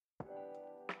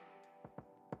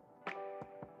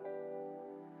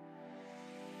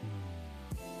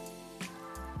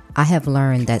I have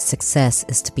learned that success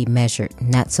is to be measured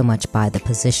not so much by the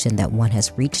position that one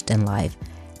has reached in life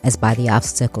as by the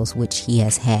obstacles which he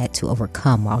has had to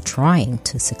overcome while trying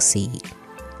to succeed.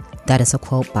 That is a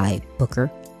quote by Booker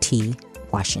T.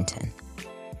 Washington.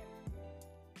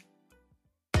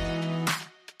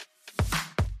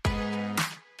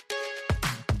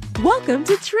 Welcome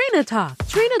to Trina Talk.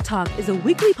 Trina Talk is a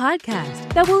weekly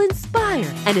podcast that will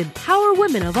inspire and empower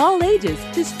women of all ages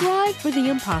to strive for the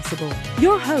impossible.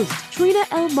 Your host, Trina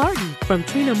L. Martin from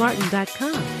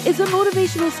TrinaMartin.com, is a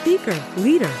motivational speaker,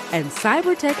 leader, and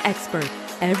cyber tech expert.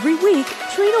 Every week,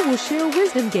 Trina will share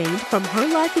wisdom gained from her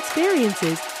life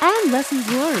experiences and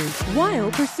lessons learned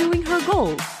while pursuing her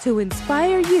goals to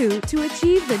inspire you to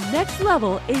achieve the next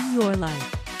level in your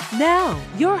life. Now,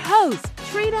 your host,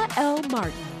 Trina L.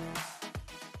 Martin.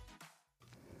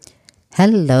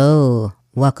 Hello,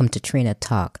 welcome to Trina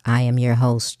Talk. I am your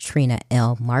host, Trina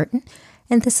L. Martin,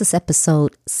 and this is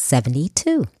episode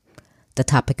 72. The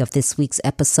topic of this week's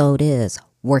episode is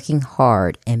working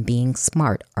hard and being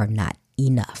smart are not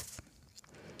enough.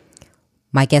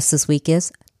 My guest this week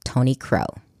is Toni Crow.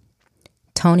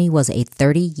 Toni was a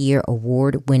 30-year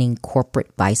award-winning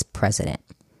corporate vice president.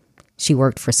 She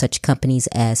worked for such companies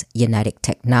as United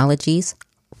Technologies,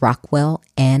 Rockwell,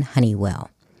 and Honeywell.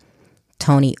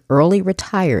 Toni early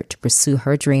retired to pursue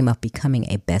her dream of becoming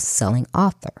a best-selling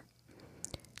author.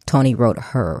 Toni wrote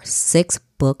her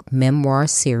 6-book memoir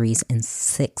series in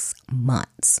 6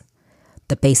 months.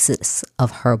 The basis of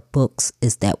her books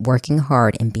is that working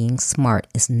hard and being smart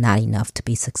is not enough to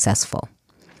be successful.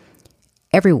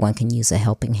 Everyone can use a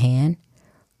helping hand.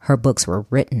 Her books were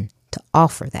written to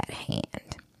offer that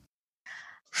hand.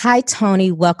 Hi,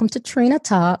 Toni. Welcome to Trina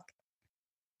Talk.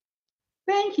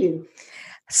 Thank you.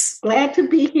 Glad to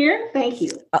be here. Thank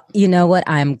you. You know what?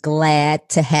 I'm glad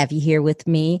to have you here with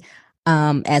me.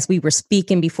 As we were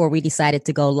speaking before we decided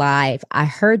to go live, I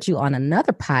heard you on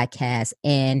another podcast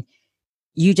and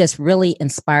you just really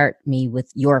inspired me with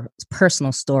your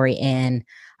personal story. And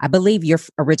I believe you're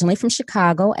originally from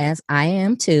Chicago, as I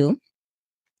am too.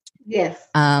 Yes.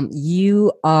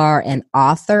 You are an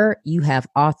author. You have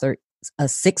authored a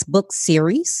 6-book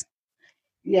series.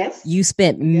 Yes. You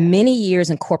spent many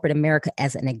years in corporate America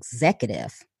as an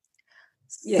executive.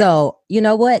 Yes. So, you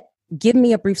know what? Give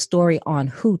me a brief story on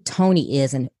who Toni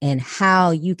is and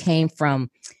how you came from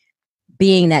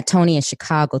being that Toni in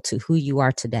Chicago to who you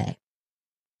are today.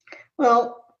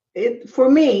 Well, for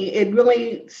me, it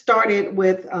really started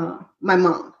with my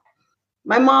mom.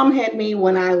 My mom had me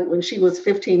when she was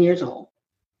 15 years old,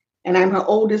 and I'm her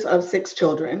oldest of 6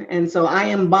 children. And so I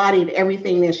embodied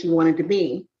everything that she wanted to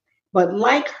be. But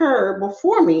like her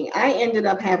before me, I ended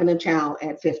up having a child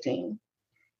at 15.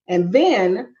 And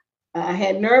then I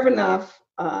had nerve enough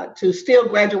to still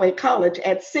graduate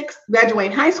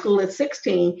graduate high school at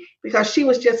 16, because she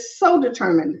was just so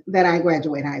determined that I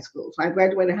graduate high school. So I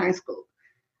graduated high school.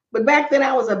 But back then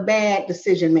I was a bad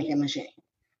decision-making machine.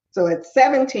 So at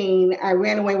 17, I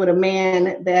ran away with a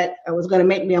man that was going to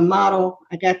make me a model.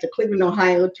 I got to Cleveland,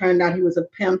 Ohio. It turned out he was a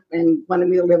pimp and wanted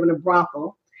me to live in a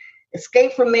brothel.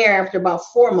 Escaped from there after about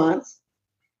 4 months.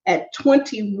 At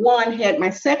 21, had my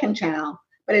second child.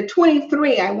 But at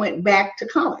 23, I went back to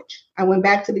college. I went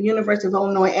back to the University of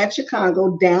Illinois at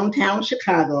Chicago, downtown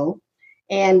Chicago,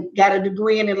 and got a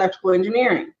degree in electrical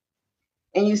engineering.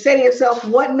 And you say to yourself,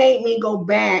 what made me go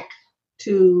back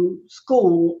to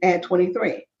school at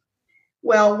 23?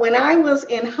 Well, when I was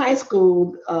in high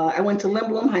school, I went to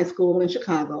Lindblom High School in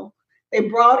Chicago. They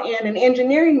brought in an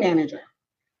engineering manager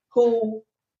who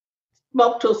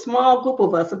spoke to a small group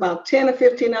of us, about 10 or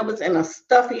 15 of us in a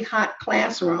stuffy, hot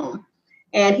classroom.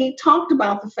 And he talked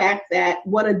about the fact that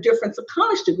what a difference a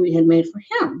college degree had made for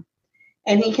him.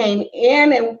 And he came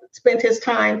in and spent his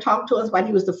time talking to us about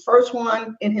he was the first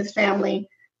one in his family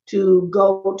to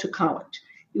go to college.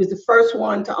 He was the first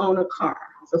one to own a car,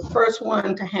 the first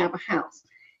one to have a house.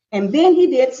 And then he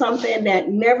did something that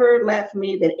never left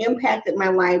me, that impacted my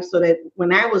life, so that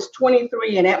when I was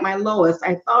 23 and at my lowest,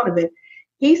 I thought of it.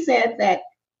 He said that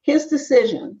his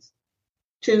decisions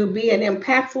to be an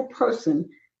impactful person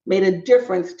made a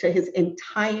difference to his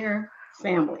entire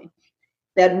family.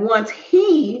 That once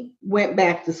he went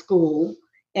back to school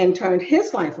and turned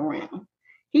his life around,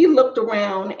 he looked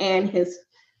around and his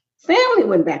family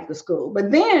went back to school.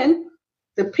 But then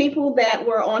the people that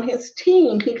were on his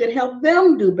team, he could help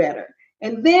them do better.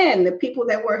 And then the people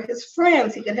that were his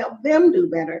friends, he could help them do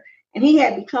better. And he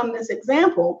had become this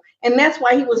example. And that's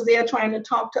why he was there trying to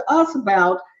talk to us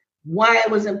about why it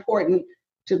was important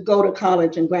to go to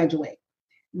college and graduate.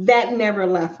 That never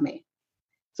left me.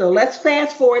 So let's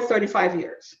fast forward 35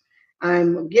 years.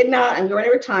 I'm getting out. I'm going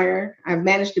to retire. I've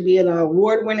managed to be an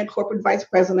award-winning corporate vice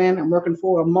president. I'm working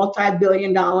for a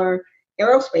multi-billion-dollar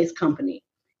aerospace company.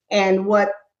 And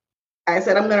what I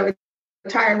said, I'm going to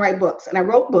retire and write books. And I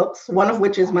wrote books, one of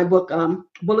which is my book,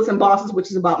 Bullets and Bosses, which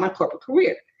is about my corporate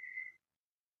career.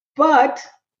 But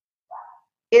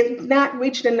it's not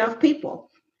reached enough people.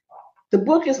 The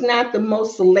book is not the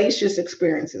most salacious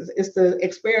experiences. It's the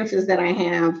experiences that I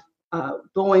have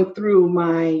going through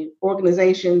my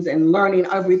organizations and learning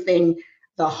everything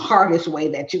the hardest way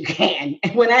that you can.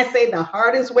 And when I say the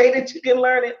hardest way that you can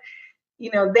learn it,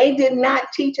 they did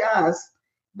not teach us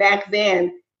back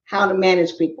then how to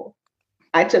manage people.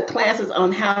 I took classes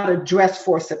on how to dress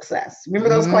for success. Remember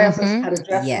those classes? How to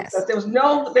dress for success.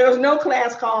 There was no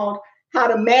class called how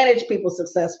to manage people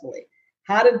successfully,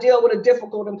 how to deal with a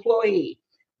difficult employee,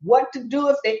 what to do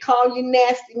if they call you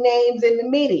nasty names in the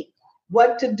meeting,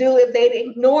 what to do if they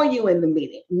ignore you in the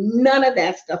meeting. None of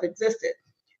that stuff existed.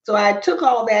 So I took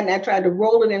all that and I tried to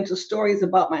roll it into stories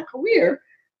about my career,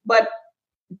 but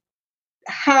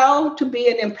how to be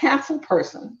an impactful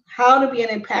person, how to be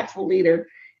an impactful leader,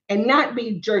 and not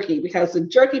be jerky, because the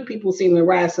jerky people seem to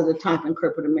rise to the top in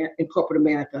corporate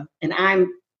America, and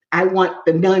I want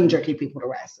the non-jerky people to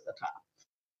rise to the top.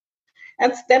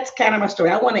 That's kind of my story.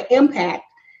 I want to impact.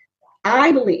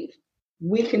 I believe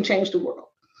we can change the world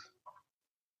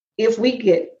if we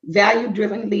get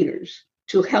value-driven leaders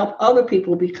to help other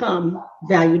people become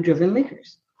value-driven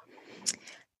leaders.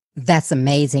 That's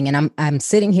amazing. And I'm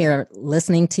sitting here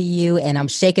listening to you and I'm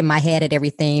shaking my head at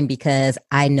everything because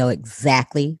I know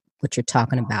exactly what you're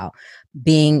talking about.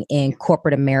 Being in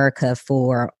corporate America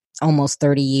for almost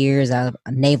 30 years, a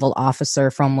naval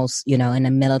officer for almost, in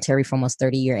the military for almost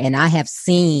 30 years. And I have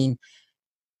seen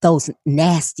those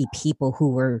nasty people who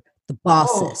were the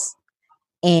bosses.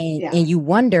 And you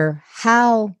wonder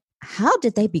how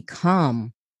did they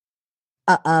become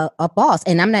a boss?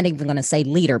 And I'm not even going to say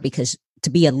leader, because to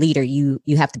be a leader, you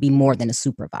have to be more than a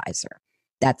supervisor.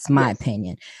 That's my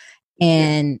opinion.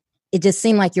 And it just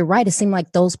seemed like, you're right. It seemed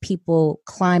like those people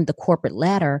climbed the corporate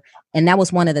ladder. And that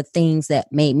was one of the things that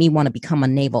made me want to become a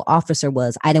naval officer,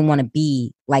 was I didn't want to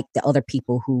be like the other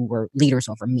people who were leaders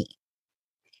over me.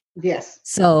 Yes.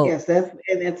 So yes, that's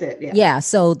it. Yeah. Yeah.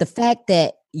 So the fact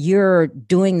that you're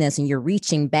doing this and you're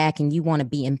reaching back and you want to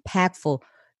be impactful,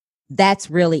 that's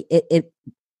really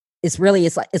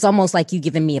it's almost like you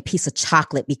giving me a piece of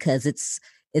chocolate, because it's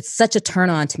such a turn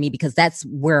on to me, because that's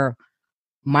where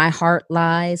my heart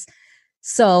lies.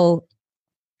 So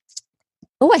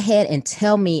go ahead and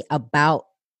tell me about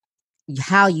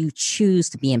how you choose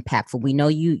to be impactful. We know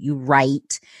you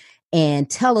write, and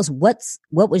tell us what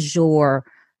was your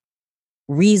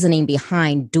reasoning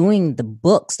behind doing the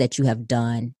books that you have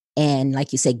done, and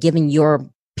like you said, giving your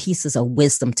pieces of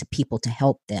wisdom to people to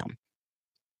help them.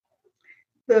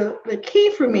 The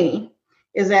key for me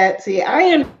is that,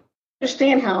 I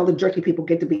understand how the jerky people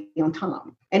get to be on top.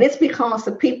 And it's because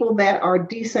the people that are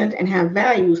decent and have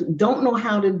values don't know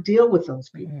how to deal with those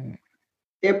people.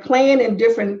 They're playing in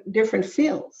different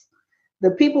fields.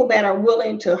 The people that are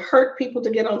willing to hurt people to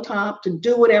get on top, to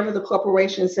do whatever the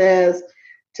corporation says,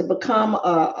 to become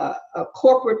a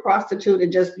corporate prostitute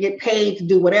and just get paid to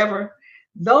do whatever,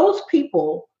 those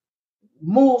people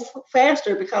move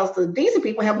faster because the decent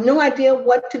people have no idea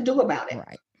what to do about it.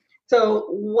 Right. So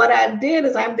what I did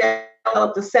is I've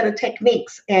developed a set of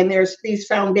techniques, and there's these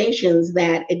foundations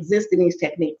that exist in these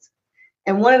techniques.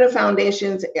 And one of the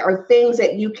foundations are things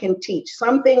that you can teach.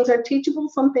 Some things are teachable,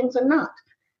 some things are not.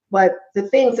 But the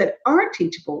things that are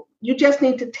teachable, you just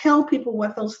need to tell people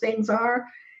what those things are,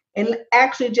 and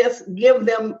actually just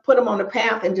put them on the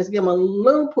path and just give them a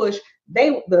little push.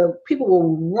 The people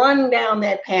will run down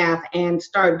that path and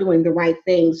start doing the right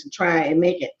things to try and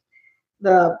make it.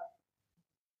 The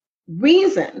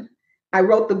reason I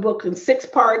wrote the book in 6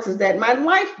 parts is that my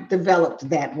life developed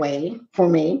that way for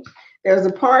me. There was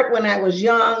a part when I was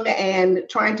young and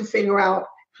trying to figure out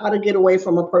how to get away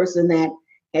from a person that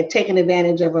had taken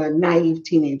advantage of a naive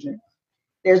teenager.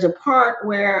 There's a part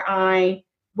where I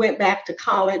went back to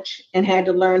college and had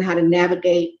to learn how to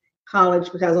navigate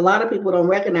college, because a lot of people don't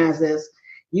recognize this.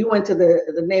 You went to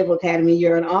the Naval Academy,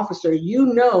 you're an officer, you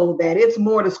know that it's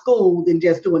more to school than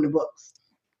just doing the books.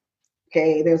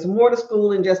 Okay, there's more to school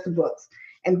than just the books.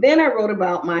 And then I wrote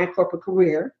about my corporate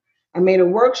career. I made a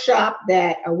workbook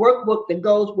that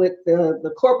goes with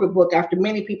the corporate book after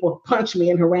many people punched me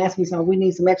and harassed me, so we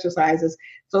need some exercises.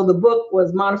 So the book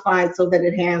was modified so that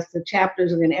it has the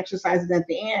chapters and then exercises at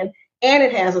the end, and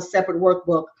it has a separate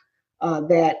workbook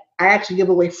that I actually give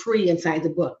away free inside the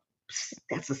book.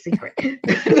 That's a secret.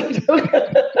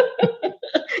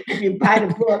 if you buy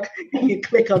the book and you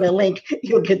click on the link,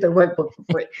 you'll get the workbook for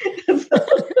free.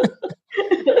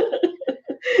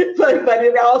 But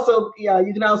it also,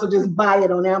 you can also just buy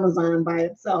it on Amazon by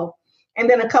itself. And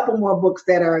then a couple more books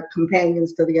that are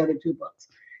companions to the other two books.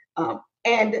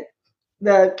 And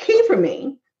the key for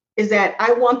me is that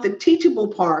I want the teachable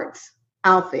parts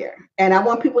out there. And I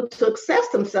want people to assess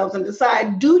themselves and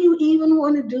decide, do you even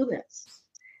want to do this?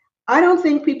 I don't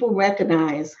think people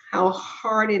recognize how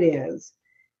hard it is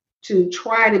to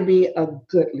try to be a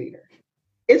good leader.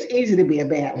 It's easy to be a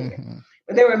bad leader. Mm-hmm.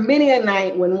 But there were many a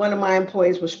night when one of my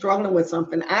employees was struggling with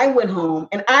something. I went home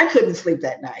and I couldn't sleep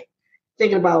that night,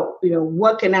 thinking about,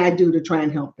 what can I do to try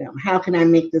and help them? How can I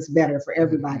make this better for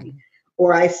everybody? Mm-hmm.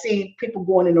 Or I see people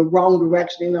going in the wrong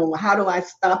direction. How do I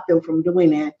stop them from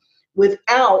doing that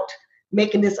without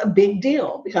making this a big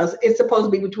deal? Because it's supposed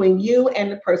to be between you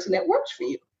and the person that works for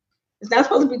you. It's not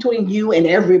supposed to be between you and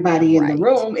everybody in the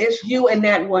room. It's you and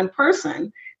that one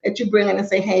person that you bring in and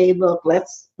say, hey, look,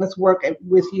 let's work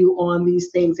with you on these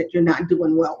things that you're not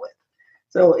doing well with.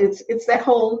 So it's that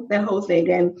whole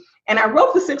thing. And I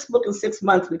wrote the 6th book in 6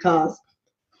 months because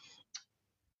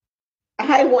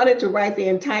I wanted to write the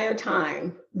entire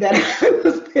time that I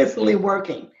was busily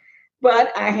working.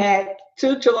 But I had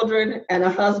 2 children and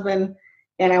a husband,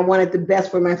 and I wanted the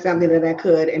best for my family that I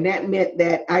could. And that meant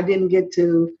that I didn't get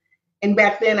to, and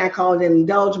back then I called it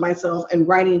indulge myself in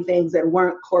writing things that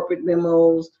weren't corporate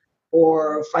memos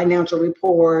or financial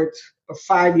reports or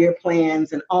 5-year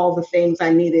plans and all the things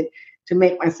I needed to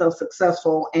make myself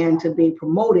successful and to be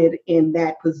promoted in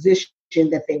that position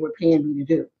that they were paying me to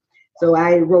do. So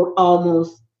I wrote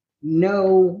almost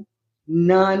no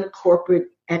non-corporate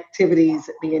activities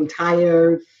the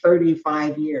entire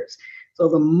 35 years. So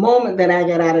the moment that I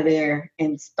got out of there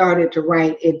and started to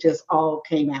write, it just all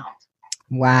came out.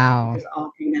 Wow. It just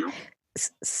all came out.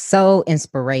 So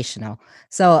inspirational.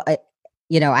 So,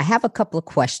 I have a couple of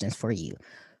questions for you.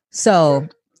 So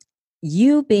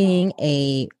you being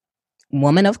a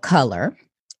woman of color,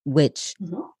 which,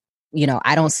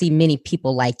 I don't see many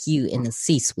people like you in the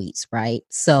C-suites, right?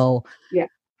 So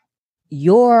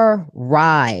your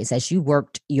rise as you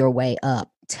worked your way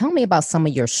up, tell me about some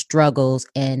of your struggles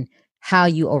and how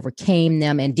you overcame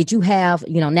them. And did you have,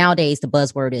 nowadays the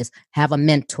buzzword is have a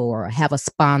mentor or have a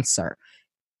sponsor.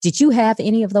 Did you have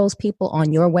any of those people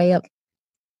on your way up?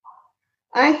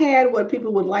 I had what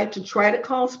people would like to try to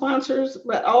call sponsors,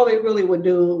 but all they really would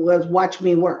do was watch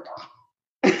me work.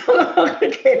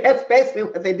 Okay, that's basically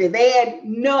what they did. They had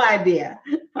no idea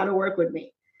how to work with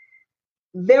me.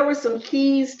 There were some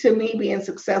keys to me being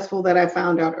successful that I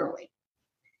found out early.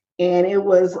 And it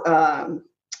was,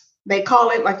 they call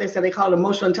it, like they said, they call it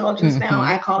emotional intelligence now.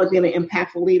 I call it being an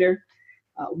impactful leader.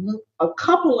 A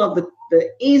couple of the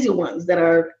easy ones that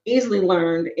are easily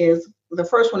learned is, the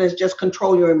first one is just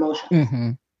control your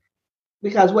emotions.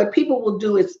 Because what people will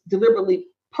do is deliberately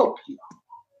poke you.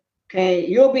 Okay,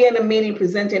 you'll be in a meeting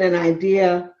presenting an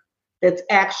idea that's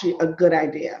actually a good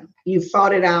idea. You've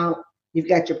thought it out. You've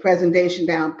got your presentation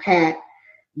down pat.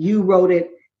 You wrote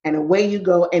it, and away you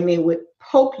go. And they would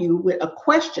poke you with a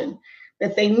question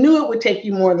that they knew it would take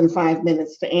you more than 5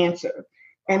 minutes to answer.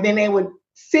 And then they would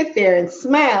sit there and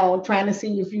smile, trying to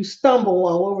see if you stumble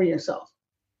all over yourself.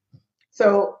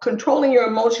 So controlling your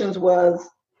emotions was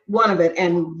one of it.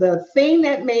 And the thing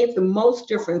that made the most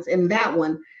difference in that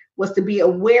one was to be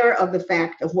aware of the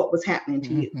fact of what was happening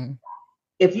to you.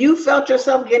 If you felt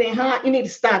yourself getting hot, you need to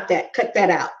stop that, cut that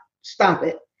out, stop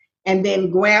it, and then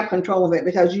grab control of it,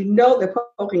 because they're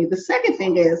poking you. The second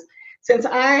thing is, since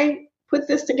I put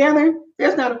this together,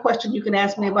 there's not a question you can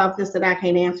ask me about this that I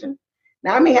can't answer.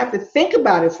 Now, I may have to think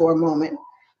about it for a moment,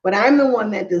 but I'm the one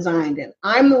that designed it.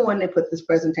 I'm the one that put this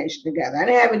presentation together. I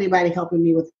didn't have anybody helping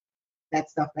me with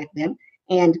that stuff back then.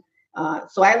 And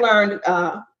so I learned,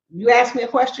 you ask me a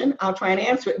question, I'll try and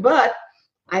answer it. But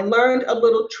I learned a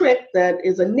little trick that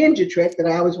is a ninja trick that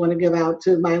I always want to give out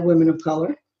to my women of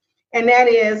color. And that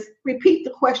is, repeat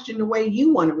the question the way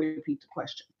you want to repeat the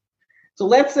question. So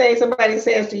let's say somebody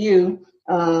says to you,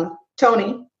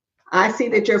 Tony, I see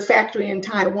that your factory in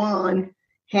Taiwan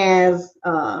has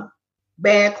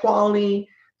bad quality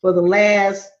for the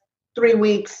last 3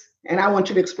 weeks, and I want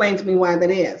you to explain to me why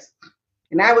that is.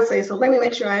 And I would say, so let me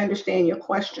make sure I understand your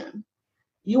question.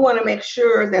 You want to make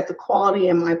sure that the quality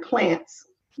in my plants,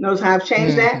 notice how I've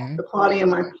changed that? The quality in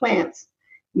my plants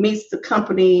meets the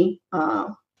company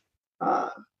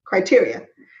criteria.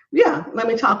 Yeah, let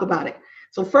me talk about it.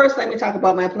 So first, let me talk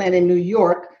about my plant in New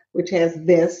York, which has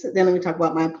this. Then let me talk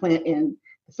about my plant in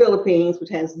the Philippines, which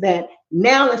has that.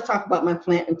 Now let's talk about my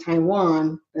plant in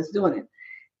Taiwan that's doing it.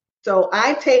 So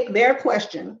I take their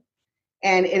question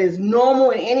And it is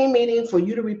normal in any meeting for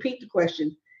you to repeat the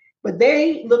question. But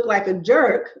they look like a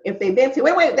jerk if they then say,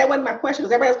 wait, that wasn't my question.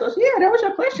 Because everybody else goes, yeah, that was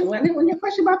your question. When your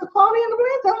question about the quality of the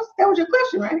brand, that was your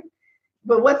question, right?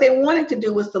 But what they wanted to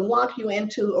do was to lock you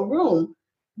into a room.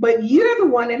 But you're the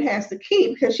one that has the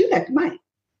key because you got the mic.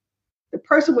 The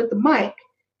person with the mic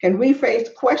can rephrase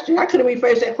the question. I could have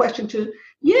rephrased that question to,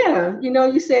 yeah,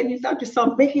 you said you thought you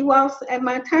saw Mickey Mouse at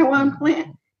my Taiwan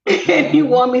plant. And you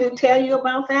want me to tell you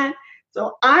about that?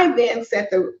 So I then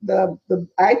set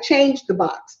I changed the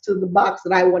box to the box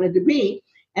that I wanted to be,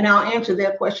 and I'll answer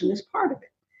that question as part of it.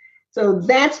 So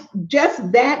that's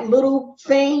just that little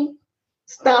thing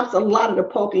stops a lot of the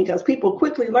poking, because people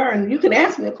quickly learn, you can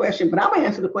ask me a question, but I'm going to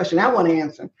answer the question I want to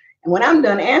answer. And when I'm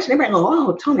done answering, everybody goes,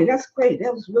 oh, Tony, that's great.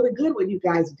 That was really good what you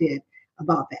guys did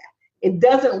about that. It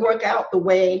doesn't work out the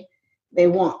way they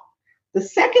want. The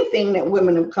second thing that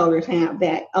women of color have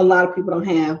that a lot of people don't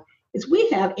have is we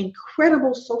have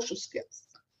incredible social skills.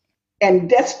 And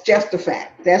that's just a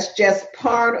fact. That's just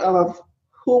part of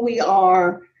who we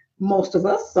are, most of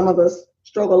us. Some of us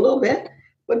struggle a little bit,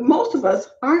 but most of us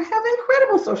have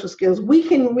incredible social skills. We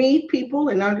can read people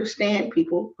and understand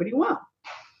people pretty well.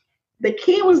 The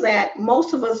key was that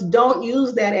most of us don't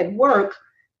use that at work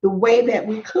the way that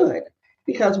we could,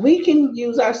 because we can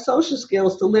use our social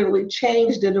skills to literally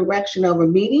change the direction of a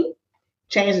meeting,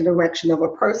 change the direction of a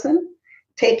person,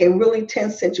 take a really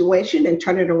tense situation and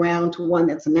turn it around to one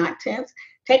that's not tense,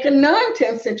 take a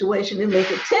non-tense situation and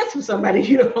make it tense for somebody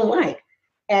you don't like.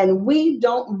 And we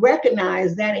don't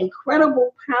recognize that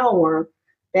incredible power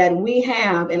that we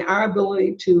have in our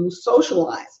ability to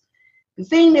socialize. The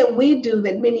thing that we do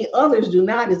that many others do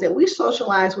not is that we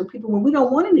socialize with people when we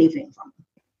don't want anything from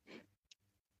them.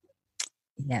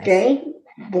 Yes. Okay?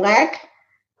 Black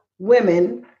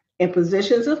women in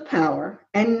positions of power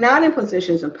and not in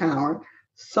positions of power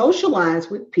socialize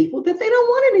with people that they don't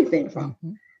want anything from.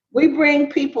 Mm-hmm. We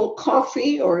bring people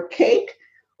coffee or cake,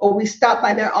 or we stop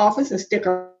by their office and stick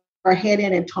our head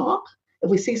in and talk. If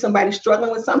we see somebody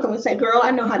struggling with something, we say, girl,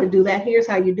 I know how to do that. Here's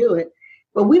how you do it.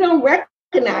 But we don't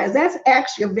recognize that's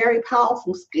actually a very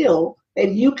powerful skill that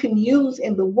you can use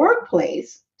in the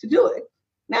workplace to do it.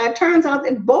 Now, it turns out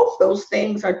that both those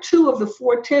things are two of the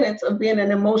 4 tenets of being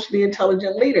an emotionally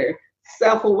intelligent leader: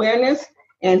 self-awareness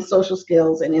and social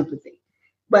skills and empathy.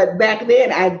 But back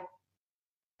then, I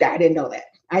didn't know that.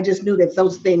 I just knew that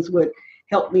those things would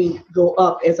help me go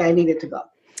up as I needed to go.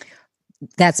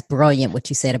 That's brilliant what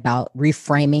you said about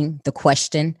reframing the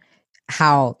question,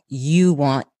 how you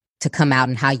want to come out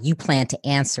and how you plan to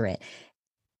answer it.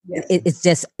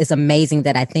 Yes. It's amazing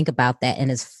that I think about that.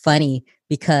 And it's funny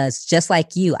because just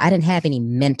like you, I didn't have any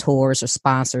mentors or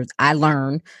sponsors. I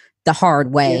learned the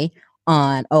hard way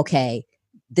on, okay,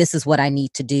 this is what I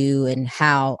need to do and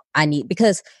how I need,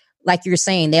 because like you're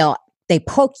saying, they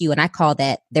poke you. And I call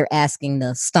that, they're asking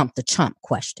the stump the chump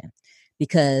question,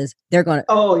 because they're going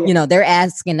to, they're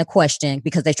asking the question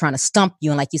because they're trying to stump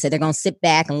you. And like you said, they're going to sit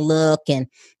back and look and,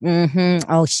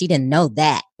 oh, she didn't know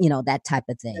that, that type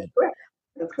of thing. That's correct.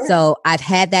 That's correct. So I've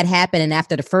had that happen. And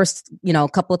after the first,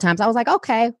 couple of times, I was like,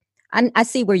 okay, I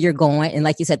see where you're going. And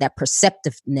like you said, that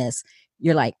perceptiveness,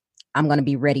 you're like, I'm going to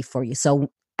be ready for you.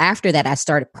 So after that, I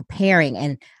started preparing,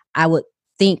 and I would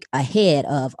think ahead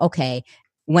of, okay,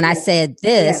 when I said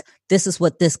this, this is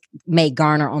what this may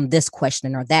garner on this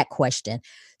question or that question.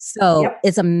 So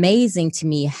it's amazing to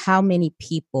me how many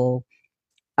people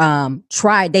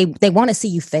try, they want to see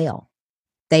you fail.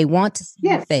 They want to see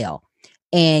you fail.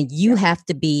 And you have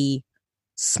to be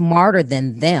smarter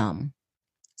than them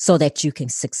so that you can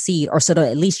succeed, or so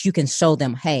that at least you can show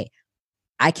them, hey,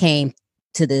 I came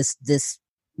to this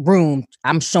room,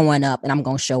 I'm showing up and I'm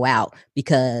going to show out,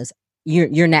 because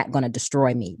you're not going to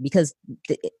destroy me, because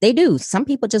they do. Some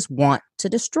people just want to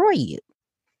destroy you.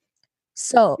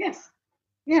 So,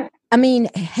 I mean,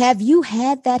 have you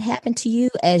had that happen to you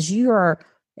as you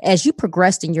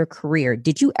progressed in your career?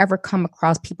 Did you ever come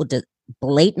across people that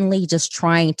blatantly just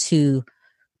trying to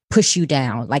push you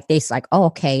down? Like they's like, oh,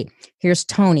 okay, here's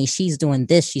Tony. She's doing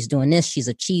this. She's doing this. She's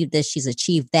achieved this. She's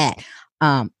achieved that.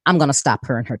 I'm going to stop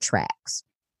her in her tracks.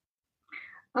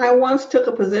 I once took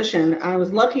a position. I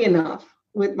was lucky enough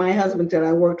with my husband that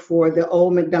I worked for. The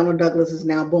old McDonnell Douglas is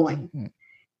now Boeing. Mm-hmm.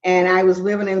 And I was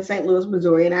living in St. Louis,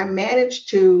 Missouri, and I managed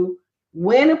to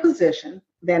win a position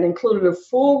that included a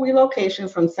full relocation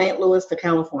from St. Louis to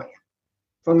California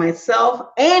for myself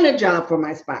and a job for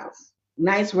my spouse.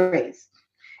 Nice raise.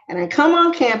 And I come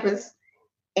on campus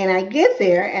and I get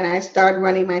there and I start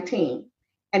running my team.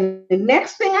 And the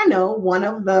next thing I know, one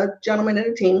of the gentlemen in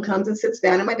the team comes and sits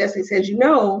down at my desk and says,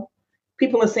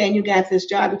 people are saying you got this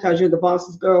job because you're the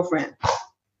boss's girlfriend.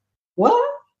 What?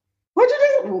 What'd you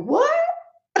what?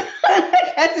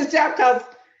 I got this job because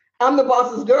I'm the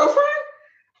boss's girlfriend?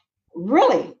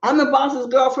 Really? I'm the boss's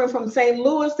girlfriend from St.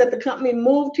 Louis that the company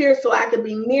moved here so I could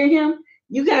be near him.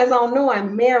 You guys all know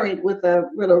I'm married with a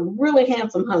really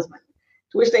handsome husband.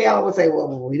 To which they always say,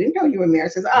 well, we didn't know you were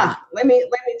married. Says, let me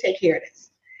take care of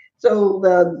this. So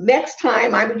the next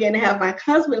time I began to have my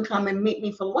husband come and meet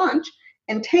me for lunch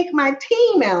and take my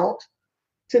team out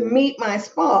to meet my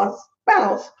spouse,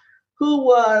 who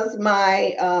was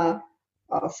my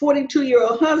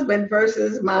 42-year-old husband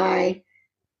versus my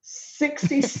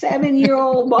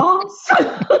 67-year-old boss.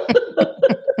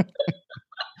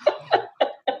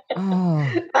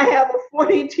 I have a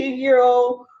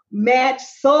 42-year-old match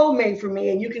soulmate for me,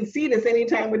 and you can see this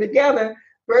anytime we're together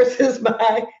versus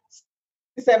my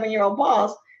 7-year-old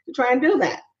boss to try and do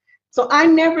that. So I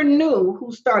never knew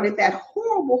who started that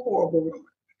horrible rumor.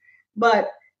 But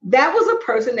that was a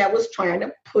person that was trying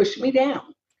to push me down.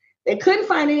 They couldn't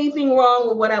find anything wrong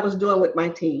with what I was doing with my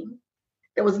team.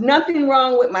 There was nothing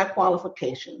wrong with my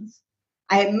qualifications.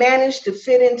 I had managed to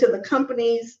fit into the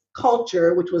company's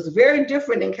culture, which was very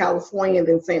different in California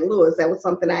than St. Louis. That was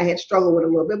something I had struggled with a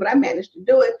little bit, but I managed to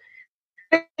do it.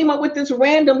 I came up with this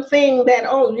random thing that,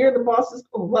 you're the boss's,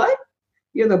 what?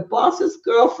 You're the boss's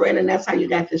girlfriend, and that's how you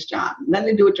got this job.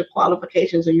 Nothing to do with your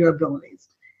qualifications or your abilities.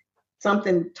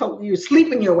 Something totally, you're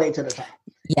sleeping your way to the top.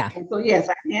 Yeah. And so, yes,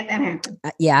 I had that happen.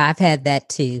 Yeah, I've had that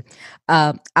too.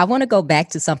 I want to go back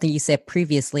to something you said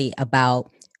previously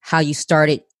about how you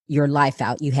started your life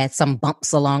out. You had some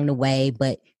bumps along the way,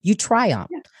 but you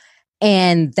triumphed. Yeah.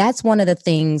 And that's one of the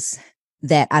things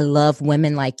that I love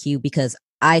women like you, because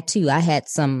I had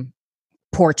some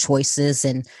poor choices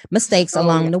and mistakes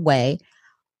along the way.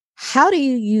 How do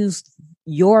you use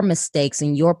your mistakes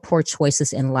and your poor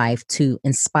choices in life to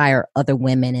inspire other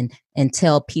women and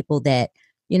tell people that,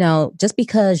 just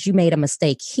because you made a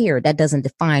mistake here, that doesn't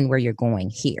define where you're going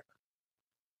here?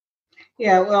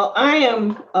 Yeah, well, I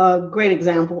am a great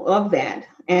example of that.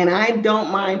 And I don't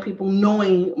mind people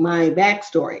knowing my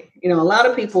backstory. A lot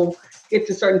of people get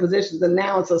to certain positions and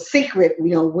now it's a secret,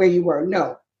 where you were.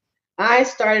 No, I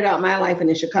started out my life in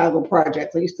the Chicago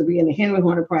projects. I used to be in the Henry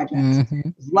Horner projects. Mm-hmm.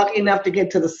 I was lucky enough to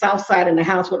get to the South Side in the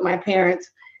house with my parents,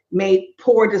 made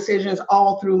poor decisions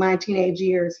all through my teenage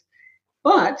years.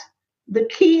 But the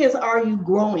key is, are you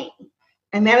growing?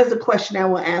 And that is the question I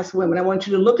will ask women. I want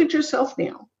you to look at yourself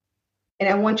now, and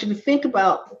I want you to think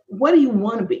about, what do you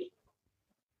want to be?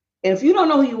 And if you don't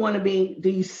know who you want to be, do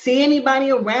you see anybody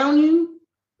around you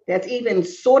that's even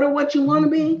sort of what you want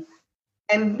to be?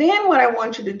 And then what I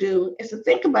want you to do is to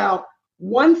think about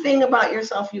one thing about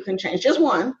yourself you can change, just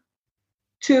one,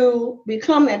 to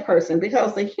become that person,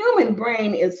 because the human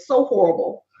brain is so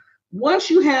horrible.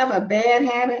 Once you have a bad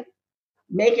habit,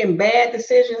 making bad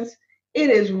decisions,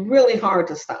 it is really hard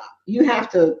to stop. You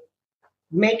have to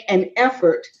make an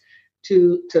effort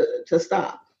to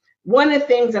stop. One of the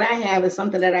things that I have is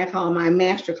something that I call my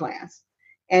master class.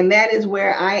 And that is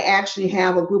where I actually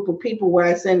have a group of people where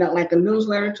I send out like a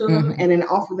newsletter to them, and then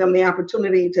offer them the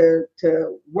opportunity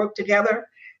to work together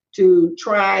to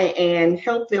try and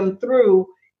help them through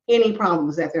any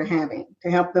problems that they're having, to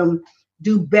help them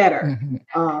do better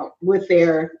with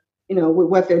their, with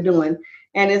what they're doing.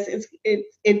 And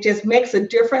it just makes a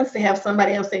difference to have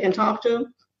somebody else they can talk to.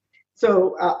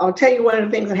 So I'll tell you one of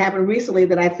the things that happened recently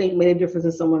that I think made a difference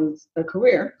in someone's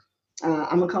career.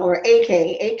 I'm going to call her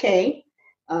AK. AK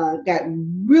got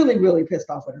really, really pissed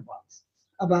off with her boss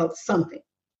about something,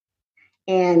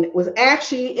 and was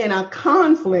actually in a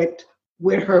conflict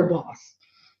with her boss.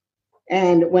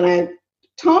 And when I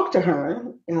talked to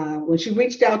her, when she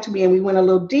reached out to me and we went a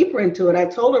little deeper into it, I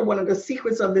told her one of the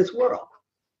secrets of this world.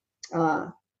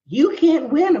 You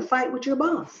can't win a fight with your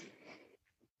boss.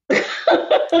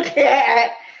 Okay,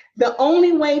 the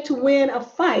only way to win a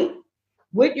fight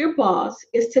with your boss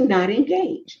is to not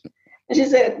engage. And she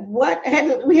said, what?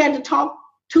 We had to talk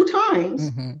 2 times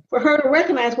for her to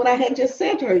recognize what I had just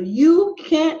said to her. You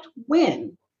can't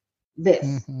win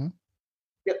this.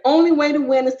 The only way to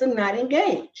win is to not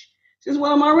engage. She says,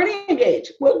 well, I'm already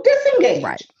engaged. Well, disengage.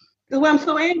 Right. This is why I'm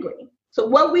so angry. So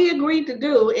what we agreed to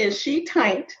do is she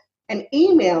typed an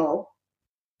email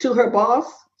to her boss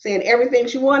saying everything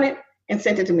she wanted and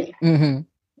sent it to me. Okay?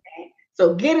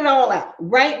 So get it all out.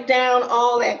 Write down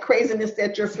all that craziness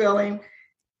that you're feeling,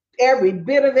 every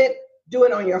bit of it. Do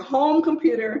it on your home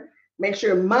computer. Make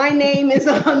sure my name is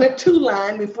on the to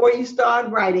line before you start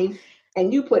writing,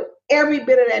 and you put every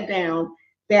bit of that down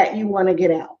that you want to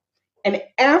get out. And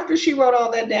after she wrote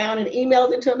all that down and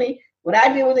emailed it to me, what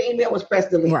I did with the email was press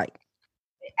delete. Right.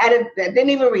 I didn't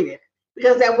even read it,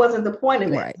 because that wasn't the point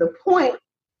of it. Right. The point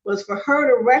was for her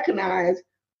to recognize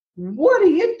what are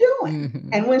you doing? Mm-hmm.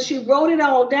 And when she wrote it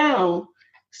all down,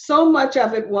 so much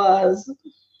of it was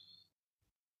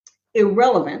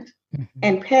irrelevant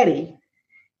and petty.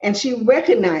 And she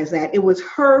recognized that it was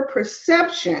her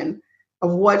perception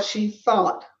of what she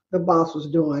thought the boss was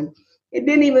doing. It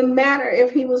didn't even matter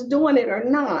if he was doing it or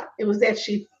not. It was that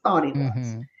she thought he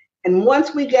was. And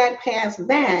once we got past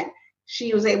that,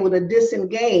 she was able to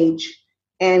disengage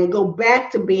and go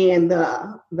back to being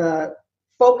the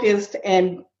focused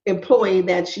and employee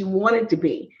that she wanted to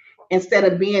be, instead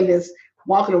of being this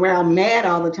walking around mad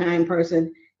all the time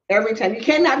person. Every time, you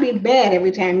cannot be mad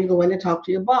every time you go in to talk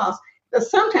to your boss. Because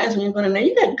sometimes when you're going to know,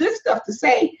 you got good stuff to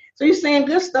say, so you're saying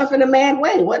good stuff in a mad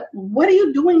way. What are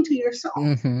you doing to yourself?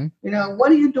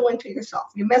 What are you doing to yourself?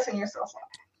 You're messing yourself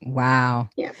up. Wow.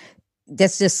 Yeah.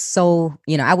 That's just so,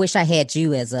 I wish I had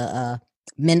you as a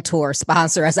mentor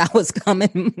sponsor as I was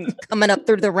coming up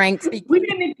through the ranks. We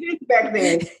didn't exist back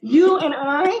then. You and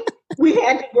I, we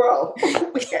had to grow.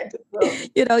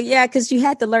 Yeah, because you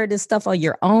had to learn this stuff on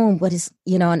your own. But it's,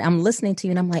 and I'm listening to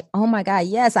you and I'm like, oh my God,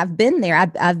 yes, I've been there.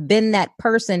 I've been that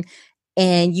person,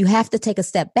 and you have to take a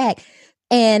step back.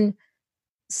 And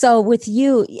so with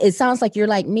you, it sounds like you're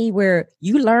like me, where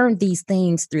you learned these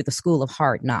things through the school of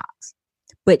hard knocks.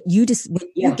 But you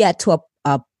you get to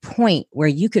a point where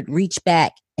you could reach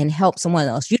back and help someone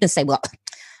else. You didn't say, well,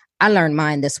 I learned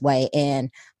mine this way and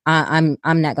I'm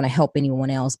not going to help anyone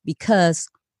else. Because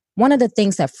one of the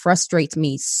things that frustrates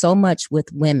me so much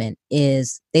with women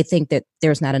is they think that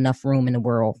there's not enough room in the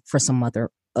world for some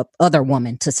other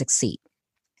woman to succeed.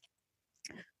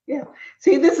 Yeah.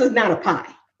 See, this is not a pie.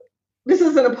 This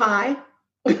isn't a pie.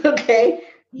 Okay.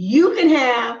 You can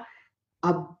have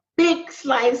a big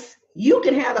slice. You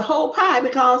can have the whole pie,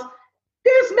 because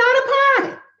there's not a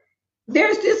pie.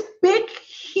 There's this big,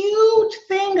 huge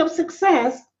thing of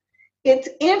success. It's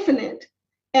infinite.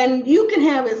 And you can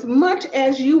have as much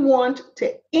as you want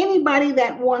to anybody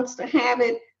that wants to have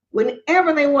it,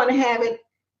 whenever they want to have it.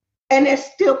 And there's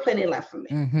still plenty left for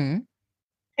me.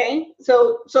 Okay.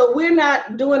 So we're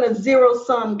not doing a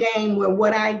zero-sum game where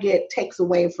what I get takes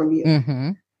away from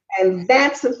you. And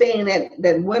that's the thing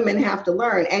that women have to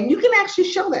learn. And you can actually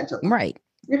show that to them. Right.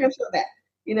 You can show that.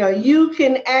 You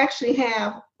can actually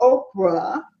have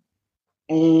Oprah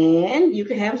and you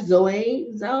can have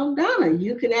Zoe Saldana.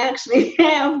 You can actually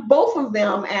have both of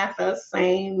them at the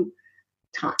same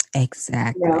time.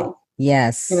 Exactly.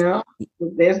 Yes.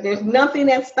 There's nothing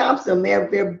that stops them.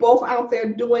 They're both out there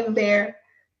doing their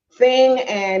thing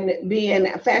and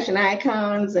being fashion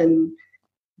icons and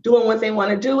doing what they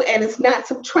want to do, and it's not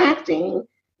subtracting,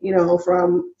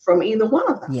 from either one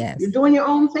of them. Yes. You're doing your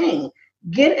own thing.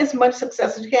 Get as much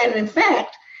success as you can. And in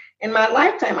fact, in my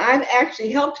lifetime, I've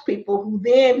actually helped people who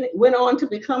then went on to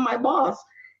become my boss,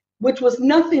 which was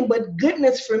nothing but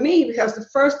goodness for me, because the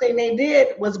first thing they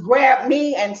did was grab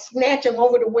me and snatch them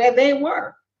over to where they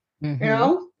were.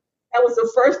 That was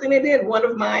the first thing they did. One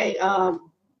of my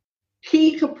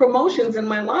key promotions in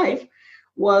my life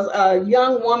was a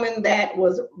young woman that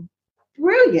was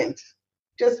brilliant,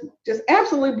 just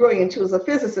absolutely brilliant. She was a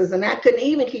physicist, and I couldn't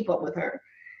even keep up with her.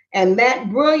 And that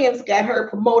brilliance got her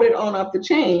promoted on up the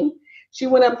chain. She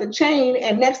went up the chain,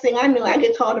 and next thing I knew, I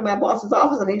get called to my boss's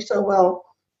office, and he said, well,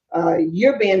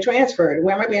 you're being transferred.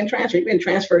 Where am I being transferred? You're being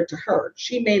transferred to her.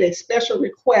 She made a special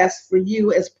request for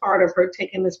you as part of her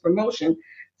taking this promotion.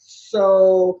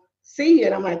 So see you.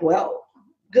 And I'm like, well,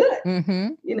 good.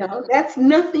 That's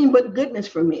nothing but goodness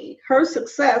for me. Her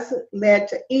success led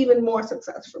to even more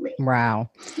success for me. Wow.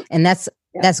 And that's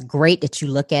great that you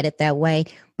look at it that way.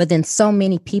 But then so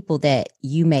many people that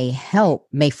you may help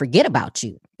may forget about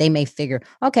you. They may figure,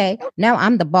 okay, now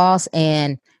I'm the boss,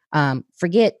 and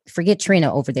forget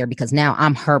Trina over there, because now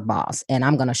I'm her boss and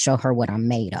I'm going to show her what I'm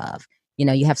made of.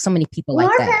 You have so many people like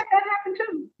that. I've had that happen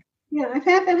too. Yeah, I've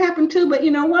had that happen too. But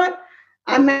you know what?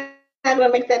 I'm not going to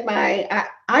make that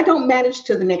I don't manage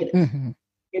to the negative.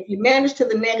 If you manage to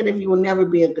the negative, you will never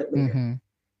be a good leader.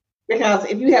 Because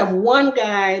if you have one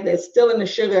guy that's stealing the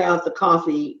sugar out the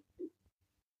coffee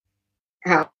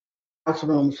house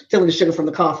room, stealing the sugar from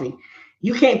the coffee,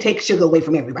 you can't take sugar away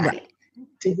from everybody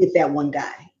to get that one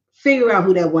guy. Figure out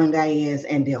who that one guy is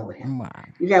and deal with him. Wow.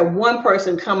 You got one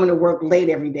person coming to work late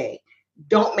every day.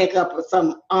 Don't make up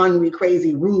some ornery,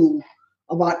 crazy rule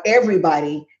about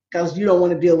everybody because you don't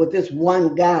want to deal with this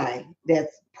one guy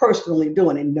that's personally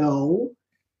doing it. No,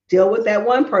 deal with that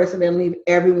one person and leave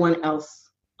everyone else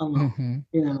alone.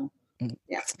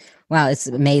 Yeah. Wow, it's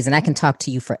amazing. I can talk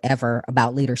to you forever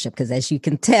about leadership because, as you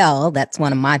can tell, that's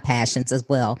one of my passions as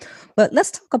well. But let's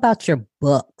talk about your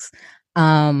books.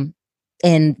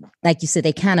 And like you said,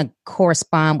 they kind of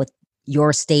correspond with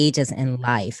your stages in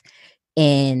life.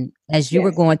 And as you were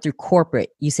Yes. going through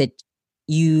corporate, you said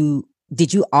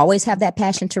did you always have that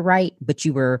passion to write, but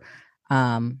you were,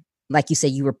 like you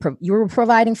said, you were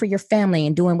providing for your family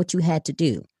and doing what you had to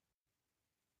do.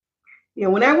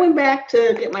 When I went back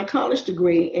to get my college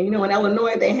degree, and in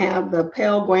Illinois they have the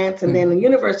Pell Grants, and then the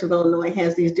University of Illinois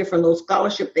has these different little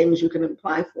scholarship things you can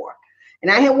apply for.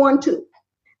 And I had won two.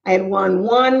 I had won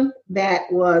one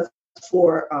that was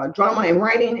for drama and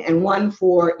writing, and one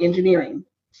for engineering,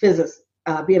 physics,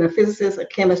 being a physicist, a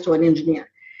chemist, or an engineer.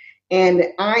 And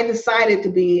I decided to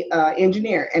be an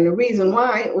engineer. And the reason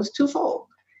why was twofold.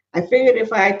 I figured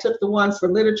if I took the ones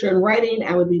for literature and writing,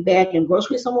 I would be back in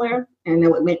grocery somewhere, and that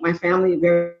would make my family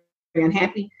very, very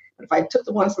unhappy. But if I took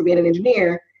the ones for being an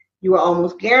engineer, you were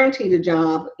almost guaranteed a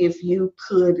job if you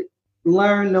could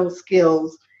learn those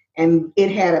skills, and it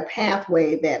had a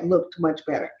pathway that looked much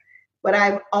better. But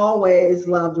I've always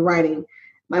loved writing.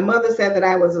 My mother said that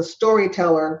I was a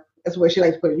storyteller. That's what she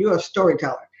likes to put it. You're a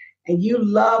storyteller. And you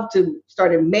loved to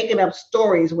started making up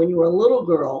stories when you were a little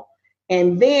girl.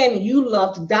 And then you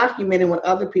loved documenting what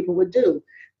other people would do.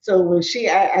 So when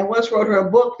I once wrote her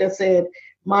a book that said,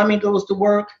 Mommy goes to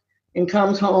work and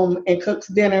comes home and cooks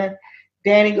dinner.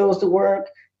 Daddy goes to work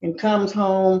and comes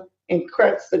home and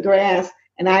cuts the grass,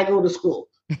 and I go to school.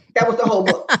 That was the whole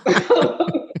book.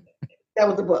 That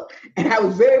was the book. And I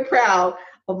was very proud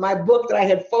of my book that I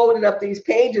had folded up these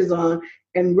pages on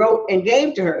and wrote and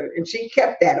gave to her. And she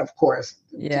kept that, of course,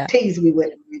 to tease me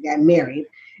with when I got married.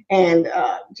 And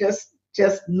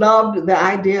just loved the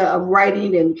idea of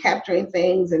writing and capturing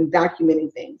things and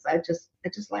documenting things. I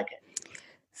just like it.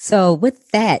 So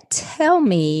with that, tell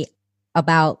me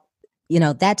about,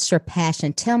 that's your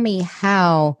passion. Tell me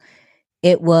how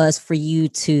it was for you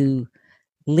to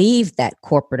leave that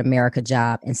corporate America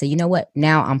job and say, you know what,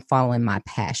 now I'm following my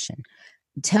passion.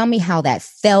 Tell me how that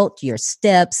felt, your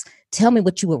steps. Tell me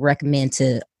what you would recommend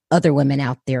to other women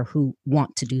out there who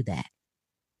want to do that.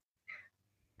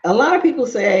 A lot of people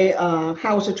say,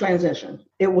 how was the transition?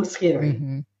 It was scary.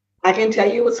 Mm-hmm. I can tell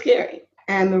you it was scary.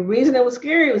 And the reason it was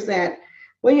scary was that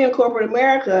when you're in corporate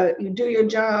America, you do your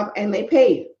job and they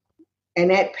pay you. And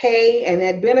that pay and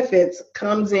that benefits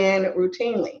comes in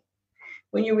routinely.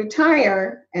 When you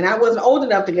retire, and I wasn't old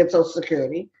enough to get Social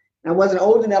Security, and I wasn't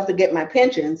old enough to get my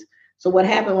pensions. So what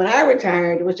happened when I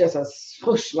retired, it was just a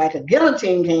swoosh, like a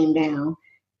guillotine came down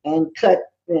and cut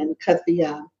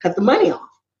the money off.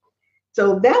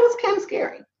 So that was kind of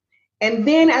scary. And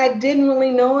then I didn't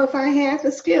really know if I had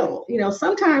the skill.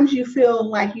 Sometimes you feel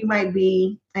like you might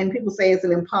be, and people say it's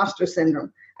an imposter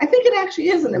syndrome. I think it actually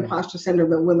is an imposter syndrome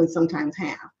that women sometimes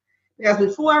have. Because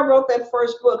before I wrote that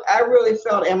first book, I really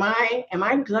felt, am I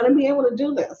going to be able to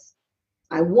do this?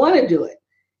 I want to do it.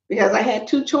 Because I had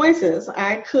two choices.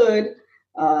 I could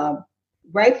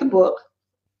write the book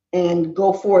and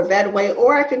go forward that way,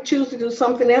 or I could choose to do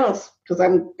something else because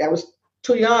I was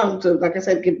too young to, like I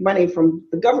said, get money from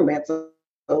the government. So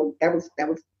that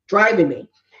was driving me.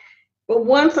 But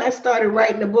once I started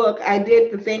writing the book, I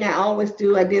did the thing I always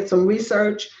do. I did some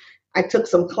research. I took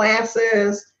some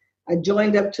classes. I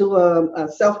joined up to a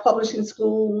self-publishing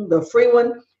school, the free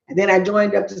one. And then I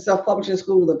joined up to self-publishing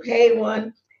school, the paid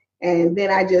one. And then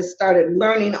I just started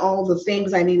learning all the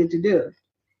things I needed to do.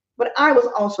 But I was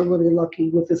also really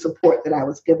lucky with the support that I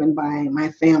was given by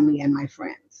my family and my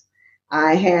friends.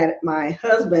 I had my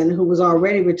husband, who was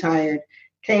already retired,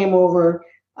 came over,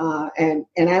 and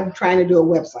I'm trying to do a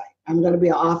website. I'm going to be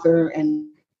an author, and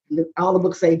all the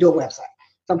books say do a website.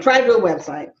 So I'm trying to do a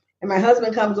website. And my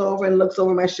husband comes over and looks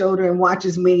over my shoulder and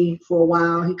watches me for a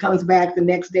while. He comes back the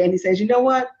next day and he says, you know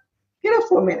what? Get up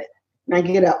for a minute. And I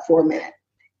get up for a minute.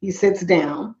 He sits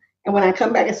down. And when I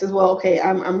come back, I says, well, okay,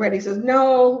 I'm ready. He says,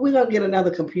 no, we're going to get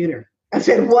another computer. I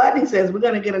said, what? He says, we're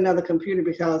going to get another computer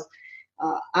because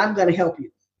I'm going to help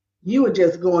you. You were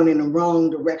just going in the wrong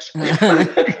direction. He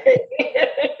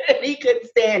couldn't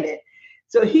stand it.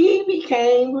 So he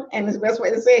became, and the best way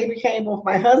to say it, he became both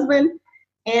my husband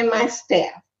and my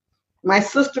staff. My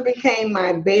sister became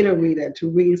my beta reader to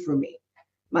read for me.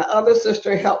 My other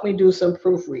sister helped me do some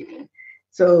proofreading.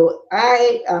 So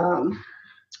I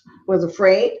was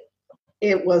afraid.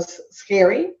 It was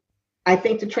scary. I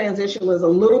think the transition was a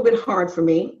little bit hard for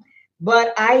me,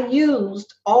 but I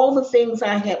used all the things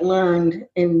I had learned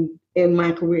in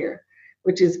my career,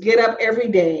 which is get up every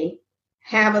day,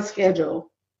 have a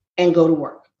schedule, and go to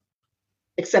work.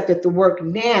 Except that the work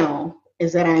now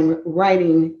is that I'm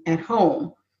writing at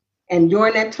home. And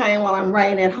during that time while I'm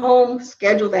writing at home,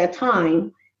 schedule that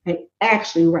time and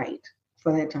actually write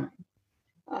for that time.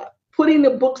 Putting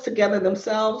the books together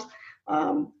themselves,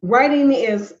 writing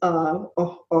is a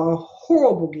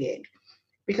horrible gig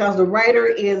because the writer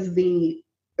is the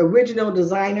original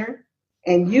designer,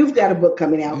 and you've got a book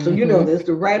coming out. So you know this.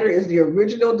 The writer is the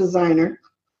original designer.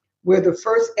 We're the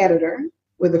first editor.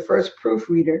 We're the first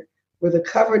proofreader. We're the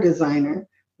cover designer.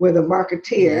 We're the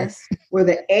marketeer. Yes. We're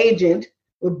the agent.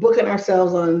 We're booking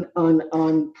ourselves on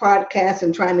podcasts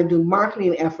and trying to do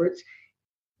marketing efforts.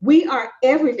 We are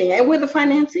everything. And we're the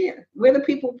financier. We're the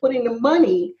people putting the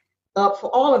money up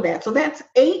for all of that. So that's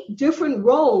 8 different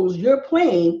roles you're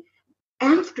playing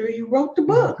after you wrote the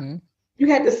book. You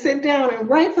had to sit down and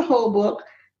write the whole book.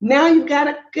 Now you got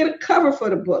to get a cover for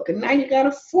the book. And now you got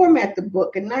to format the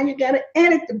book. And now you got to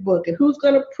edit the book. And who's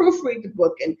going to proofread the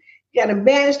book? And you got to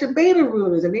manage the beta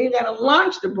readers. And then you got to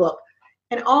launch the book.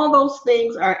 And all those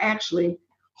things are actually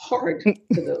hard to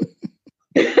do.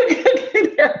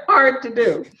 They're hard to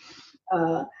do.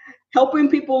 Helping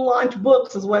people launch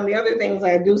books is one of the other things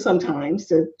I do sometimes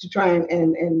to try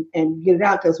and get it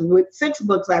out. Because with 6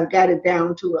 books, I've got it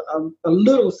down to a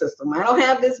little system. I don't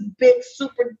have this big,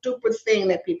 super duper thing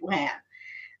that people have.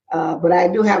 But I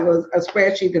do have a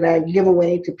spreadsheet that I give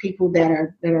away to people that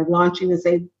are launching and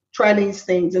say, try these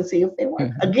things and see if they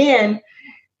work. Again,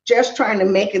 just trying to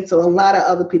make it so a lot of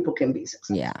other people can be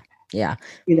successful. Yeah.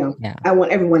 I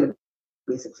want everyone to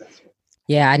be successful.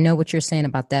 Yeah, I know what you're saying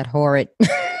about that, Horrid,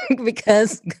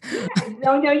 because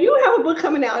no, you have a book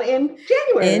coming out in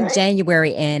January.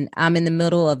 January, and I'm in the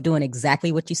middle of doing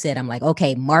exactly what you said. I'm like,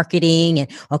 okay, marketing, and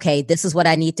okay, this is what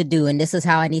I need to do, and this is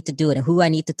how I need to do it, and who I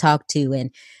need to talk to.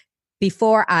 And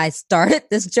before I started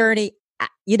this journey,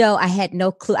 I had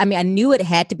no clue. I mean, I knew it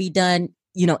had to be done,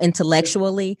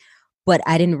 intellectually, but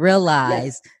I didn't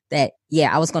realize that,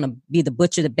 I was going to be the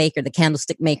butcher, the baker, the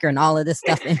candlestick maker, and all of this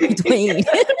stuff in between.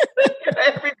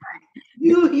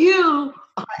 You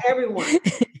are everyone.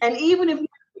 And even if you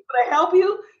have people to help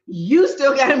you, you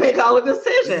still got to make all the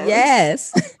decisions.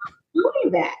 Yes.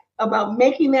 Doing that, about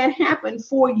making that happen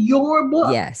for your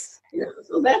book. Yes.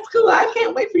 So that's cool. I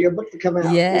can't wait for your book to come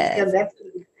out. Yes. Because that's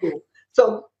cool.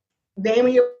 So, name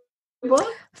of your book?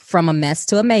 From a Mess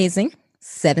to Amazing,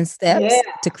 7 Steps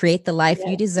to Create the Life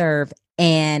You Deserve.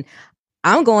 And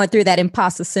I'm going through that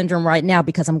imposter syndrome right now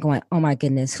because I'm going, oh my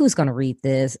goodness, who's going to read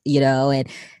this? And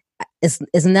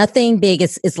it's nothing big.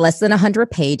 It's less than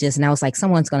 100 pages. And I was like,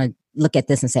 someone's going to look at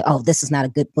this and say, oh, this is not a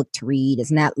good book to read.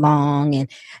 It's not long.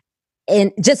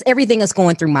 And just everything is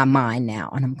going through my mind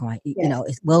now. And I'm going,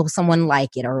 will someone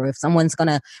like it? Or if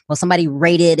will somebody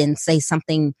rate it and say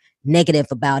something negative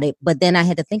about it? But then I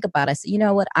had to think about it. I said, you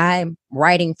know what? I'm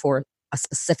writing for a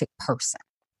specific person.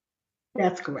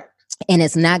 That's correct. And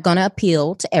it's not going to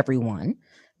appeal to everyone.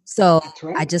 So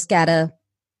I just got to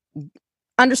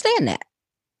understand that.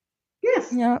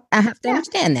 Yes. I have to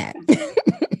understand that.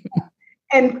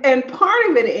 And part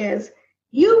of it is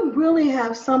you really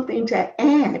have something to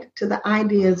add to the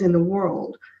ideas in the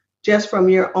world just from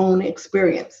your own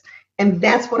experience. And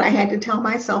that's what I had to tell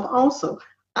myself also.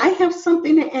 I have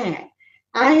something to add.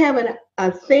 I have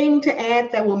a thing to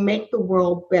add that will make the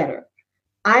world better.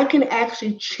 I can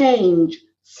actually change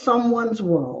someone's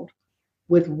world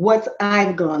with what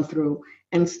I've gone through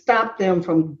and stop them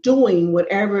from doing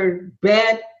whatever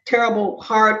bad, terrible,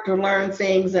 hard to learn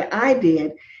things that I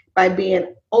did by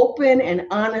being open and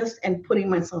honest and putting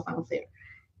myself out there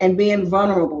and being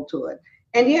vulnerable to it.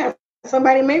 And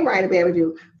somebody may write a bad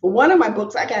review. For one of my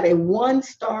books, I got a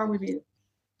 1-star review.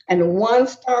 And the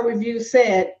 1-star review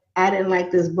said, I didn't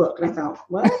like this book. And I thought,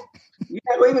 what? You're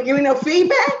not going to even give me no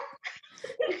feedback?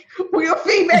 Well, your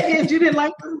feedback is you didn't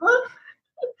like this book?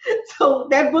 So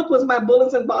that book was my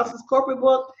Bullets and Bosses corporate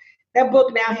book. That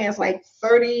book now has like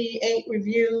 38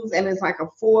 reviews and it's like a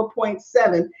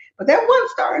 4.7. But that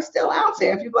 1-star is still out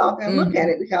there if you go out there and look at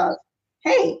it because,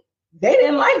 hey, they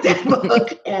didn't like that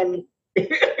book. And,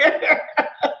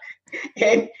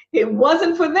 and it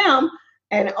wasn't for them.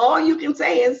 And all you can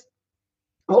say is,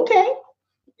 okay.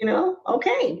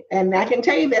 Okay. And I can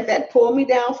tell you that pulled me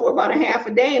down for about a half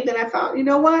a day. And then I thought, you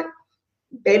know what?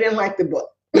 They didn't like the book.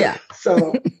 Yeah.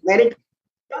 So let it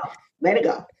go. Let it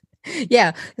go.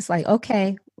 Yeah. It's like,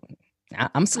 okay,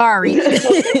 I'm sorry.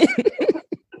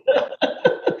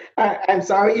 I'm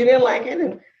sorry you didn't like it.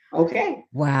 And okay.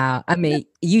 Wow. I mean,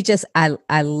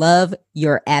 I love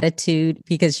your attitude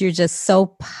because you're just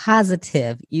so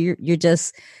positive. You're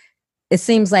just, it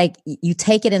seems like you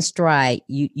take it in stride.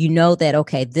 You know that,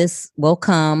 okay, this will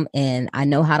come and I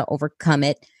know how to overcome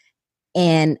it.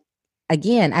 And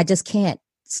again, I just can't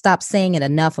stop saying it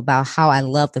enough about how I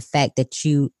love the fact that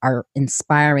you are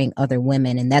inspiring other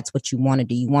women. And that's what you want to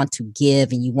do. You want to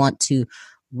give and you want to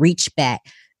reach back.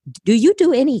 Do you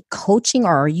do any coaching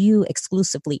or are you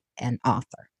exclusively an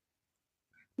author?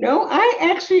 No, I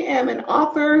actually am an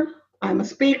author. I'm a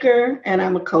speaker and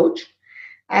I'm a coach.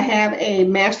 I have a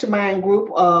mastermind group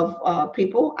of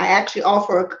people. I actually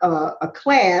offer a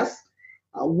class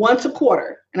once a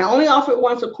quarter, and I only offer it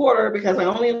once a quarter because I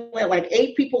only let like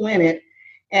 8 people in it,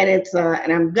 and it's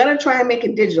and I'm gonna try and make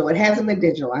it digital. It hasn't been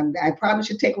digital. I probably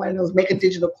should take one of those make a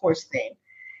digital course thing.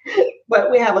 But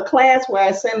we have a class where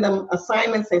I send them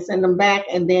assignments, they send them back,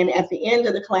 and then at the end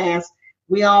of the class,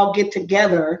 we all get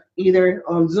together either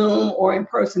on Zoom or in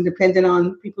person, depending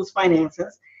on people's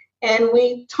finances, and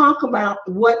we talk about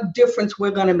what difference we're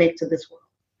going to make to this world.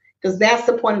 Because that's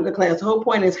the point of the class. The whole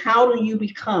point is, how do you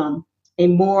become a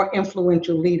more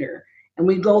influential leader? And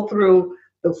we go through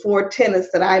the 4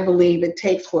 tenets that I believe it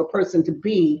takes for a person to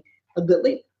be a good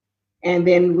leader. And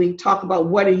then we talk about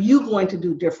what are you going to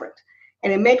do different?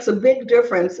 And it makes a big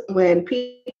difference when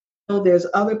people know there's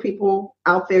other people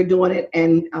out there doing it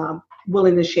and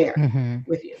willing to share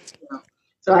with you.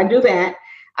 So I do that.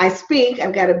 I speak.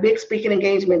 I've got a big speaking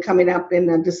engagement coming up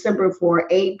in December for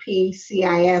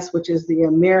APCIS, which is the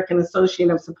American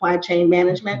Association of Supply Chain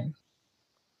Management.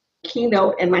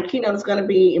 Keynote, and my keynote is going to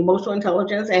be emotional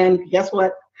intelligence. And guess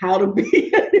what? How to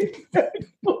be an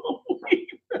impactful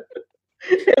leader.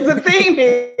 There's a theme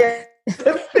here.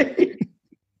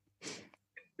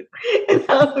 And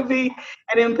how to be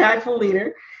an impactful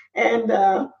leader. And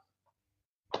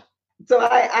so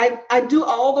I do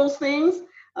all those things.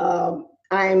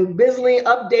 I'm busily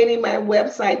updating my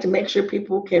website to make sure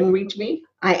people can reach me.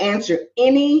 I answer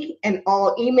any and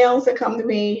all emails that come to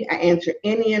me. I answer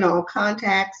any and all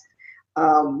contacts.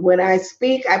 When I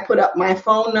speak, I put up my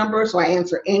phone number, so I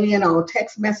answer any and all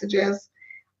text messages.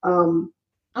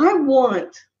 I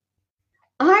want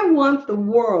the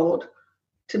world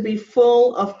to be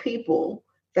full of people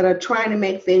that are trying to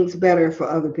make things better for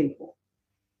other people.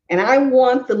 And I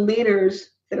want the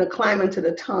leaders that are climbing to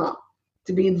the top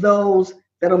to be those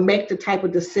that'll make the type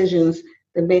of decisions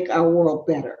that make our world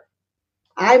better.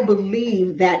 I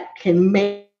believe that can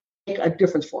make a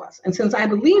difference for us. And since I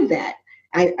believe that,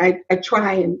 I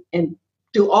try and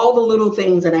do all the little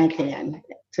things that I can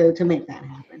to make that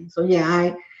happen. So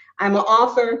yeah, I'm an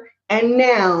author. And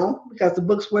now, because the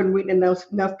books weren't reaching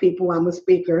enough people, I'm a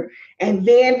speaker. And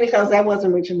then because that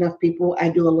wasn't reaching enough people, I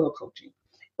do a little coaching.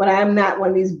 But I'm not one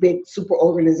of these big super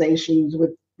organizations with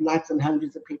lots and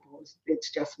hundreds of people. It's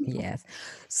just me. Yes.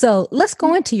 So let's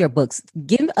go into your books.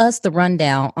 Give us the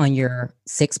rundown on your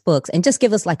 6 books and just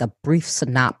give us like a brief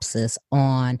synopsis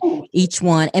on each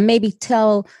one, and maybe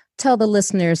tell the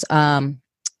listeners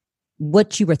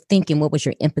what you were thinking, what was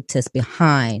your impetus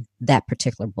behind that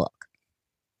particular book.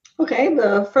 Okay,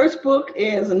 the first book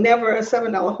is Never a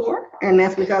 $7 Whore, and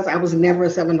that's because I was never a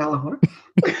 $7 whore.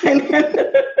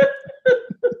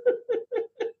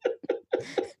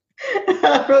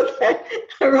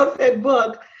 I wrote that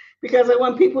book because I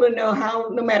want people to know how,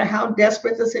 no matter how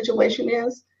desperate the situation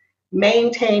is,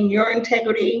 maintain your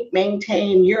integrity,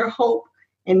 maintain your hope,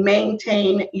 and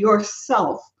maintain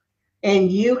yourself.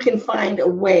 And you can find a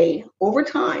way over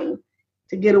time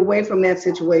to get away from that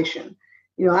situation.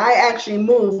 You know, I actually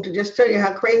moved, to just tell you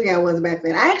how crazy I was back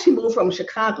then. I actually moved from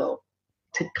Chicago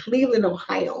to Cleveland,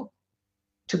 Ohio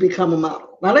to become a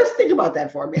model. Now let's think about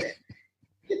that for a minute.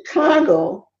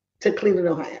 Chicago to Cleveland,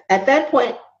 Ohio. At that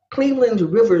point, Cleveland's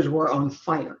rivers were on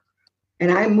fire.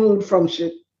 And I moved from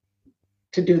to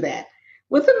do that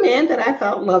with a man that I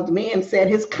thought loved me and said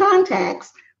his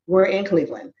contacts were in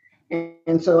Cleveland.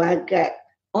 And so I got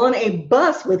on a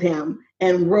bus with him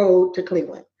and rode to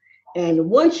Cleveland. And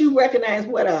once you recognize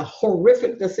what a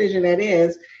horrific decision that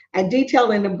is, I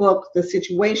detail in the book the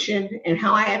situation and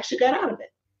how I actually got out of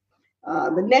it.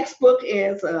 The next book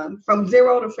is From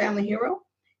Zero to Family Hero.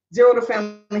 Zero to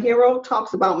Family Hero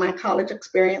talks about my college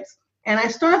experience. And I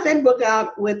start that book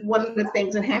out with one of the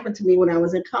things that happened to me when I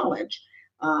was in college.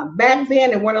 Back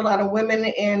then, there weren't a lot of women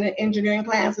in engineering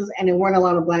classes, and there weren't a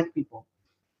lot of Black people.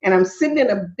 And I'm sitting in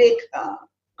a big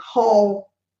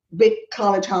hall, big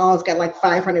college hall. It's got like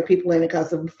 500 people in it because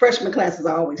the freshman classes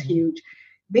are always huge.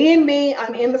 Being me,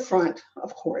 I'm in the front,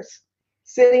 of course,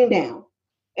 sitting down.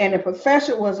 And the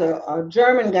professor was a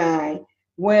German guy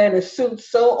wearing a suit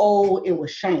so old it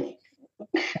was shining.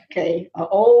 Okay, an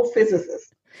old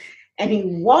physicist. And he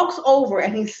walks over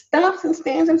and he stops and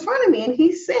stands in front of me and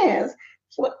he says,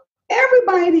 for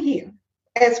everybody to hear,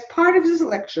 as part of this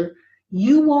lecture,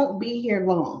 you won't be here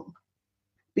long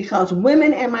because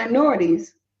women and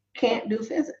minorities can't do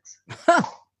physics.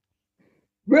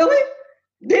 Really?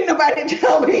 Didn't nobody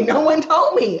tell me? No one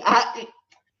told me.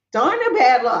 Darn their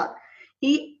bad luck.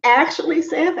 He actually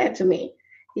said that to me.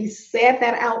 He said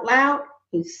that out loud.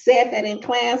 He said that in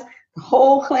class. The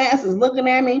whole class is looking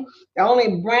at me. The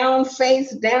only brown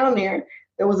face down there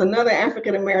was another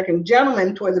African-American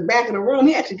gentleman towards the back of the room.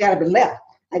 He actually got up and left.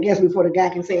 I guess before the guy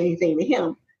can say anything to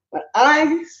him. But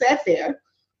I sat there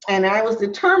and I was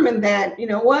determined that, you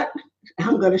know what,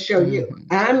 I'm going to show you.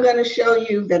 I'm going to show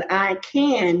you that I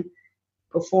can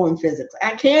perform physics.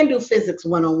 I can do physics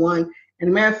 101. And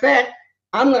a matter of fact,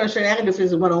 I'm going to show you I can do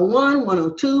physics 101,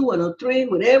 102, 103,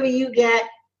 whatever you got,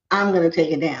 I'm going to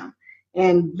take it down.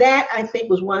 And that, I think,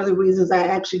 was one of the reasons I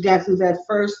actually got through that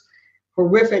first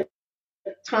horrific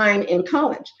time in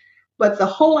college. But the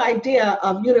whole idea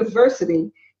of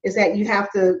university is that you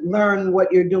have to learn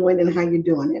what you're doing and how you're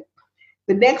doing it.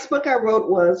 The next book I wrote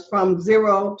was From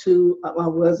Zero to,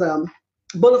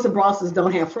 Bullets and Bosses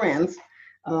Don't Have Friends.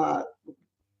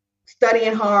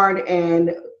 Studying hard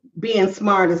and being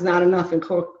smart is not enough in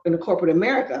the corporate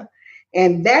America.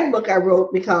 And that book I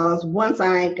wrote because once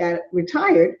I got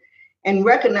retired and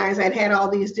recognized I'd had all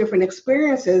these different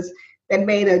experiences that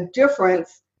made a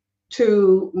difference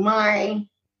to my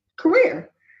career.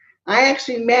 I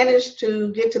actually managed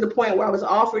to get to the point where I was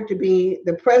offered to be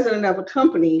the president of a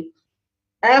company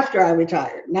after I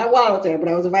retired. Not while I was there, but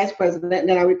I was a vice president. And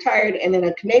then I retired, and then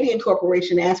a Canadian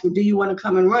corporation asked me, do you want to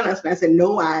come and run us? And I said,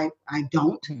 no, I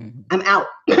don't. I'm out.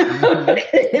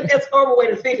 That's a horrible way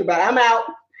to think about it. I'm out.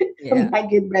 Yeah. I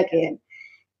get back in.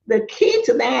 The key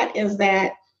to that is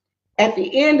that at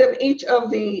the end of each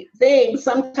of the things,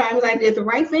 sometimes I did the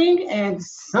right thing and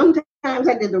sometimes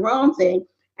I did the wrong thing.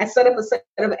 I set up a set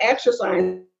of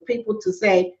exercises for people to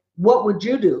say, what would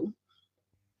you do?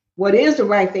 What is the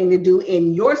right thing to do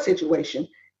in your situation?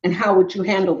 And how would you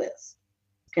handle this?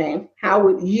 Okay. How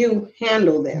would you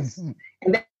handle this?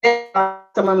 And then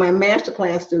some of my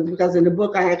masterclass students, because in the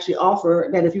book, I actually offer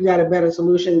that if you got a better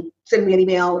solution, send me an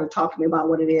email or talk to me about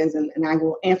what it is, and I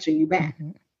will answer you back.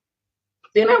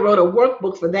 Then I wrote a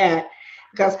workbook for that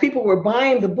because people were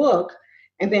buying the book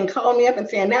and then calling me up and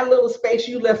saying, that little space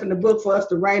you left in the book for us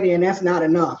to write in, that's not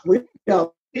enough. We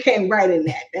can't write in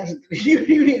that. You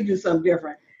need to do something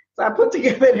different. So I put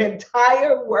together an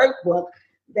entire workbook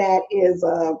that is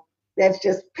that's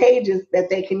just pages that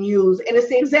they can use, and it's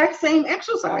the exact same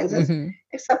exercises,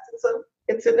 except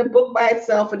it's in a book by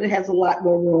itself, and it has a lot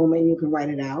more room, and you can write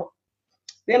it out.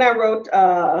 Then I wrote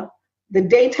the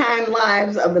daytime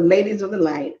lives of the ladies of the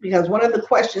night, because one of the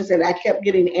questions that I kept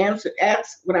getting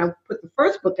asked when I put the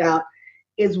first book out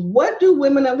is, what do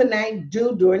women of the night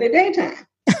do during the daytime?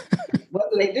 What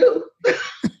do they do?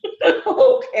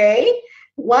 Okay.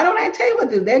 Why don't I tell you what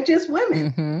to do? They're just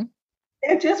women.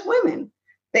 They're just women.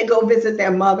 They go visit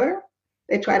their mother.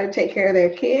 They try to take care of their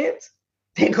kids.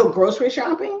 They go grocery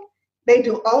shopping. They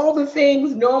do all the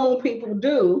things normal people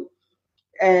do.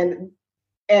 And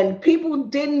people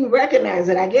didn't recognize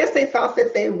it. I guess they thought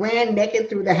that they ran naked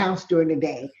through the house during the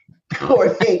day, or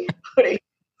they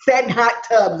sat in hot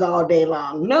tubs all day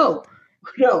long. No,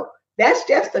 that's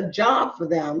just a job for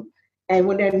them. And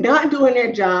when they're not doing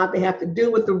their job, they have to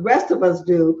do what the rest of us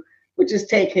do, which is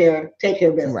take care of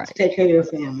business, right. Take care of your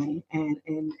family,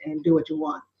 and do what you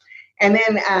want. And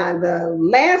then the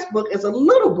last book is a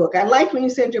little book. I liked when you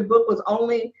said your book was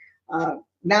only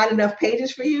not enough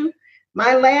pages for you.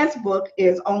 My last book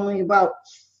is only about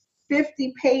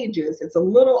 50 pages. It's a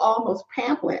little almost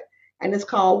pamphlet, and it's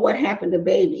called What Happened to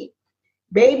Baby.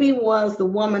 Baby was the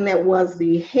woman that was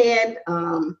the head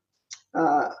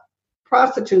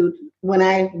prostitute when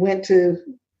I went to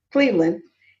Cleveland,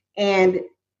 and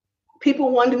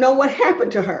people wanted to know what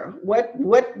happened to her.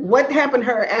 What happened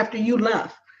to her after you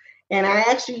left? And I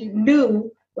actually knew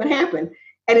what happened.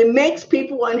 And it makes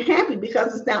people unhappy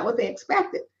because it's not what they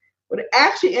expected. What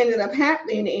actually ended up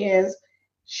happening is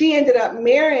she ended up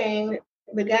marrying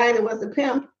the guy that was the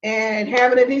pimp and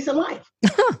having a decent life.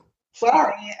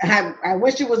 Sorry, I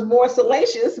wish it was more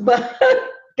salacious, but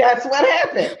that's what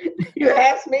happened. You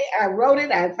asked me, I wrote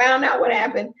it, I found out what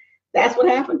happened. That's what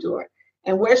happened to her.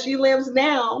 And where she lives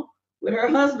now with her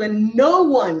husband, no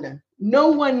one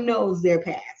knows their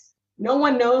past. No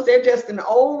one knows. They're just an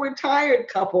old retired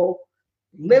couple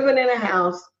living in a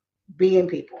house, being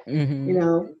people, you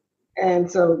know?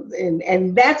 And so,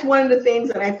 and that's one of the things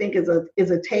that I think is a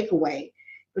takeaway,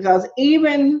 because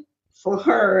even for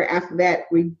her, after that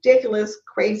ridiculous,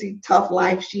 crazy, tough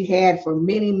life she had for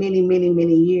many, many, many,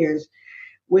 many years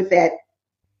with that,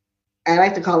 I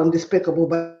like to call him despicable,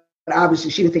 but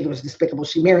obviously she didn't think it was despicable.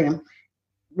 She married him.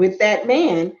 With that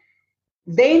man,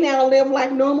 they now live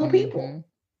like normal people.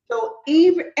 So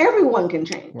everyone can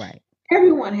change. Right.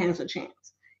 Everyone has a chance.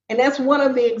 And that's one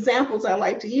of the examples I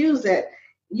like to use, that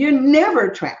you're never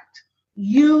trapped.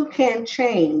 You can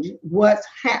change what's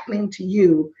happening to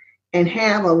you and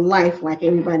have a life like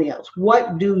everybody else.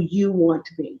 What do you want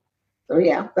to be? So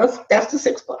yeah, that's the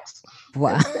 6 books.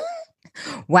 Wow.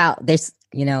 Wow. There's,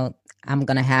 I'm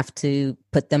going to have to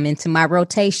put them into my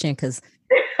rotation because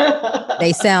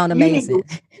they sound amazing.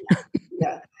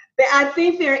 Yeah. I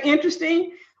think they're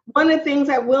interesting. One of the things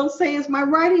I will say is my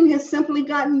writing has simply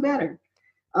gotten better.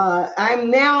 I'm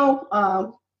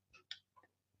now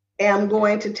am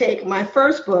going to take my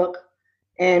first book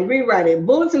and rewrite it.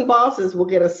 Bullets and Bosses will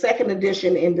get a second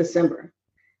edition in December.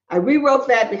 I rewrote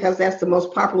that because that's the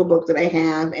most popular book that I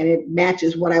have, and it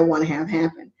matches what I want to have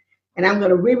happen. And I'm going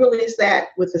to re-release that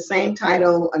with the same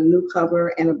title, a new cover,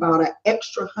 and about an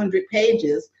extra 100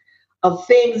 pages of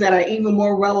things that are even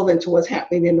more relevant to what's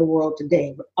happening in the world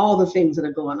today, with all the things that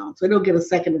are going on. So it'll get a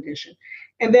second edition.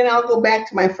 And then I'll go back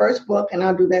to my first book and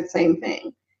I'll do that same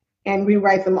thing and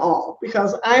rewrite them all,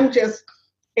 because I'm just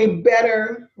a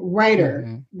better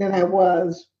writer than I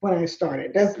was when I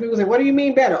started. That's people say, what do you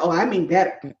mean better? Oh, I mean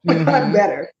better. I'm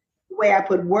better. The way I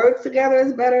put words together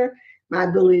is better. My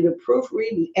ability to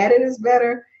proofread and edit is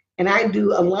better. And I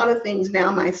do a lot of things now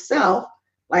myself.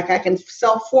 Like I can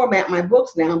self-format my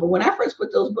books now. But when I first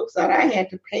put those books out, I had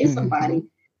to pay somebody to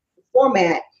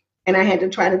format, and I had to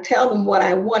try to tell them what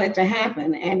I wanted to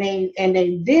happen. And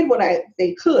they did what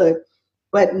they could.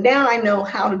 But now I know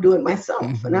how to do it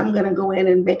myself, and I'm going to go in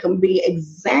and make them be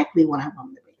exactly what I want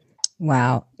them to be.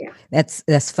 Wow. Yeah.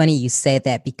 That's funny you say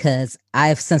that, because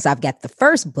since I've got the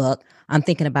first book, I'm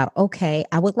thinking about, okay,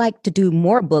 I would like to do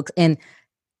more books, and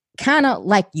kind of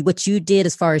like what you did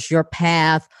as far as your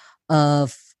path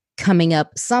of coming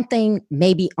up, something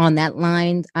maybe on that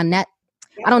line, on that.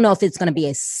 Yeah. I don't know if it's going to be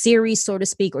a series, so to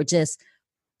speak, or just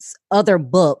other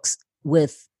books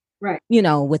with, right,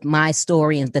 with my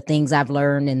story and the things I've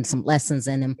learned and some lessons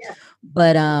in them. Yeah.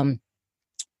 But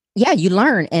yeah, you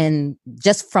learn. And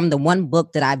just from the one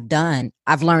book that I've done,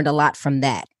 I've learned a lot from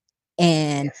that.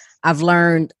 And yes. I've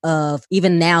learned of,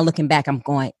 even now looking back, I'm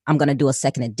going to do a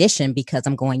second edition, because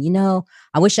I'm going,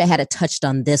 I wish I had touched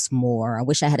on this more. I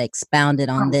wish I had expounded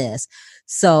on this.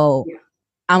 So yeah.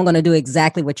 I'm going to do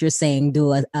exactly what you're saying,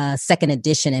 do a second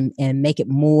edition and make it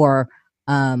more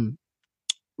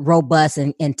robust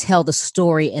and tell the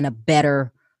story in a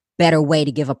better way,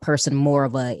 to give a person more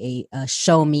of a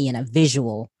show me and a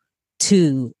visual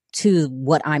to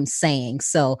what I'm saying.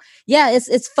 So yeah,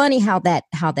 it's funny how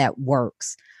that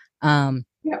works. Yeah.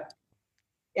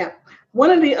 One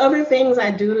of the other things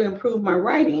I do to improve my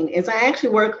writing is I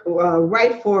actually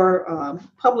write for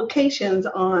publications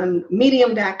on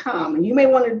medium.com. And you may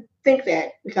want to think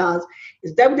that, because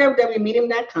it's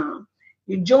www.medium.com.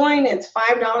 You join, it's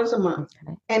 $5 a month.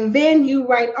 Okay. And then you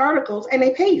write articles and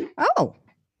they pay you. Oh.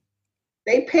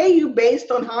 They pay you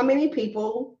based on how many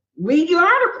people read your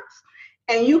articles.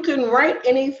 And you can write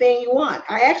anything you want.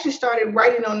 I actually started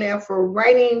writing on there for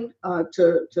writing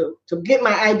to get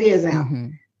my ideas out,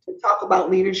 to talk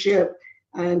about leadership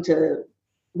and to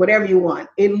whatever you want.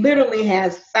 It literally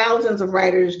has thousands of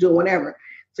writers doing whatever.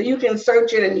 So you can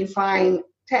search it and you find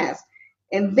tasks.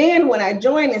 And then when I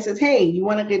joined, it says, hey, you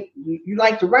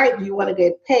like to write, do you want to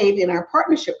get paid in our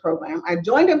partnership program? I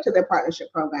joined them to their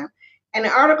partnership program. And the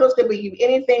articles could be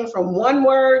anything from 1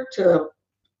 word to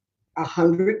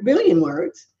 100 billion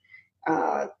words.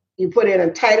 You put in a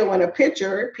title and a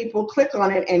picture, people click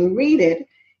on it and read it.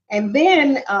 And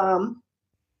then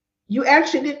you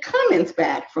actually get comments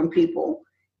back from people,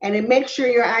 and it makes sure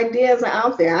your ideas are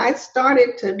out there. I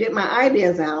started to get my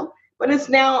ideas out, but it's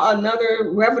now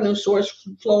another revenue source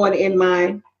flowing in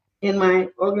my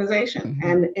organization.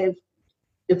 And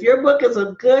if your book is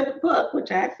a good book,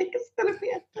 which I think it's going to be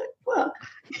a good book,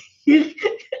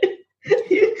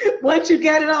 once you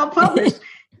get it all published,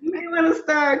 you may want to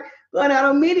start going out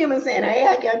on Medium and saying, hey,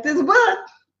 I got this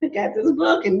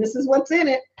book, and this is what's in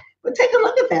it. But take a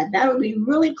look at that. That would be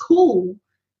really cool.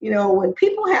 When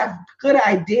people have good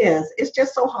ideas, it's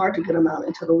just so hard to get them out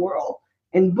into the world.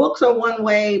 And books are one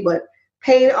way, but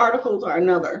paid articles are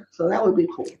another. So that would be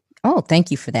cool. Oh, thank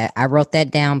you for that. I wrote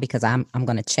that down because I'm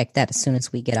going to check that as soon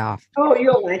as we get off. Oh,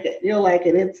 you'll like it. You'll like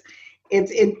it.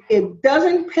 It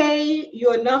doesn't pay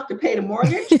you enough to pay the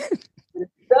mortgage. It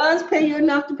does pay you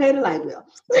enough to pay the light bill.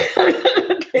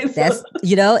 Okay, that's,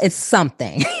 it's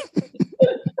something.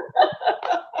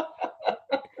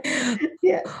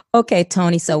 Yeah. Okay,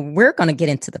 Toni. So we're going to get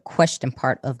into the question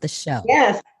part of the show.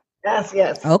 Yes.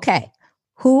 Okay.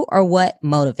 Who or what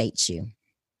motivates you?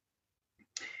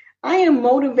 I am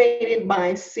motivated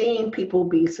by seeing people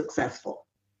be successful.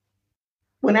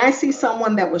 When I see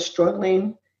someone that was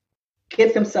struggling,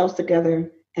 get themselves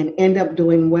together and end up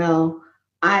doing well,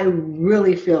 I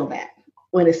really feel that.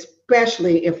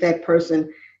 Especially if that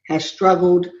person has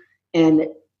struggled and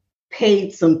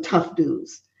paid some tough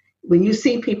dues. When you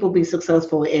see people be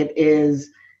successful, it is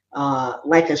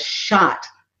like a shot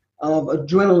of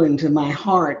adrenaline to my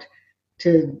heart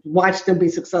to watch them be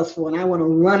successful. And I want to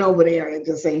run over there and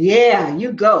just say, yeah,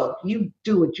 you go, you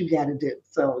do what you got to do.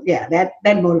 So yeah, that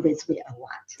motivates me a lot.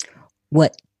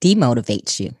 What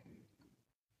demotivates you?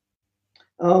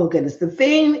 Oh goodness. The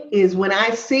thing is when I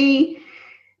see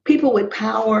people with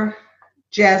power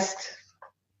just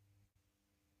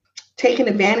taking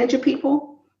advantage of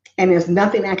people and there's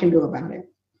nothing I can do about it.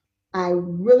 I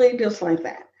really dislike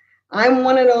that. I'm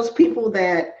one of those people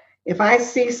that if I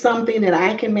see something that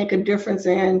I can make a difference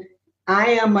in,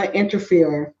 I am an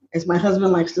interferer. As my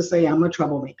husband likes to say, I'm a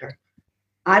troublemaker.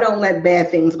 I don't let bad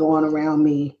things go on around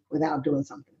me without doing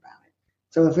something about it.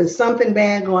 So if there's something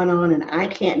bad going on and I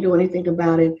can't do anything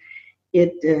about it,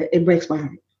 it breaks my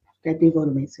heart. That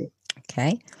demotivates me.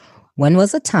 Okay. When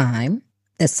was a time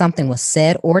that something was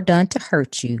said or done to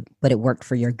hurt you, but it worked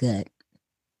for your good?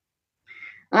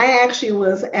 I actually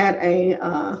was at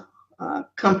a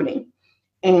company,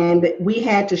 and we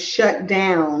had to shut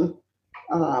down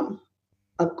an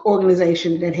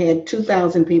organization that had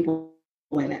 2,000 people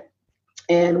in it.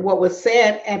 And what was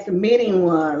said at the meeting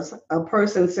was a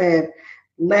person said,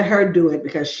 let her do it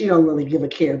because she don't really give a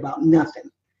care about nothing.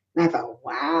 And I thought,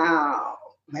 wow,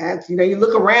 that's, you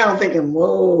look around thinking,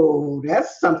 whoa,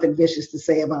 that's something vicious to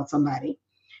say about somebody.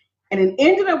 And it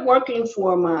ended up working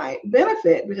for my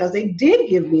benefit because they did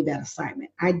give me that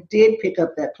assignment. I did pick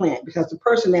up that plant because the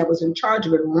person that was in charge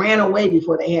of it ran away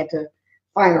before they had to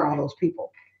fire all those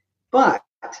people. But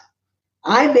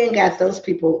I then got those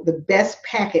people the best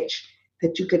package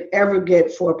that you could ever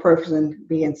get for a person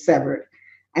being severed.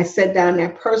 I sat down and I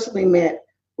personally met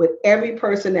with every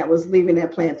person that was leaving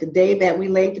that plant. The day that we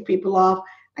laid the people off,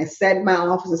 I sat in my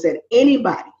office and said,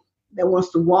 anybody that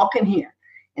wants to walk in here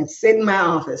and sit in my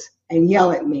office and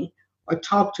yell at me or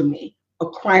talk to me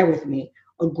or cry with me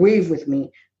or grieve with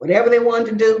me, whatever they want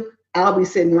to do, I'll be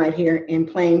sitting right here in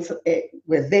plain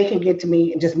where they can get to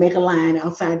me and just make a line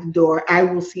outside the door. I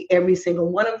will see every single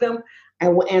one of them. I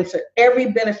will answer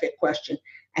every benefit question.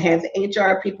 I had the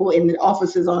HR people in the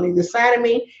offices on either side of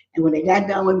me. And when they got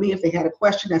done with me, if they had a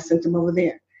question, I sent them over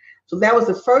there. So that was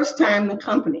the first time the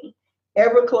company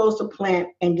ever closed a plant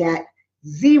and got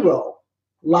 0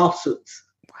 lawsuits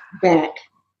back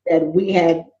that we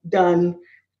had done,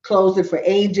 closed it for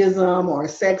ageism or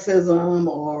sexism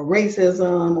or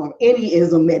racism or any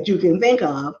ism that you can think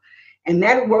of. And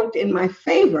that worked in my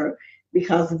favor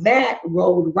because that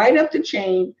rolled right up the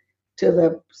chain to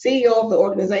the CEO of the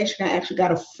organization. I actually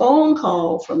got a phone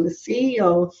call from the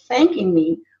CEO thanking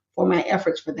me for my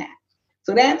efforts for that.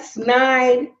 So that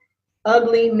snide,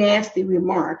 ugly, nasty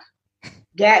remark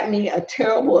got me a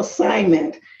terrible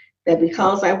assignment that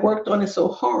because I worked on it so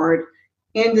hard,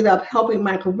 ended up helping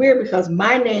my career because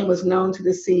my name was known to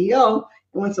the CEO.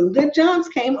 And when some good jobs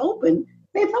came open,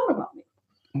 they thought about me.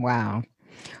 Wow.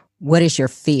 What is your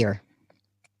fear?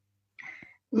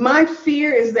 My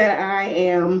fear is that I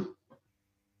am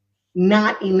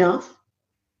not enough,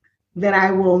 that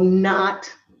I will not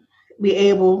be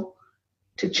able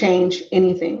to change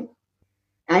anything.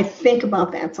 I think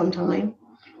about that sometimes.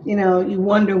 You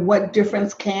wonder what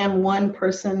difference can one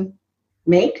person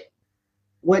make?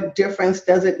 What difference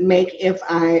does it make if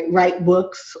I write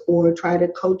books or try to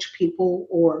coach people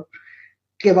or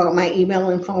give out my email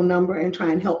and phone number and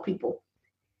try and help people?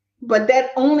 But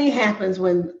that only happens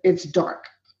when it's dark,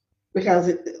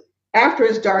 because after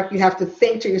it's dark, you have to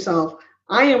think to yourself,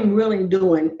 I am really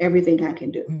doing everything I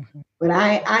can do. Mm-hmm. But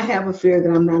I have a fear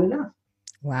that I'm not enough.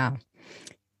 Wow.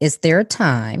 Is there a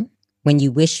time when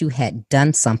you wish you had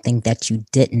done something that you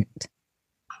didn't?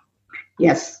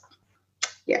 Yes.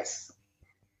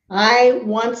 I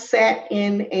once sat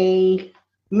in a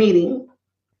meeting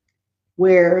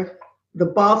where the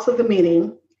boss of the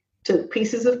meeting took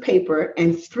pieces of paper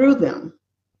and threw them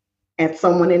at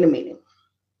someone in the meeting.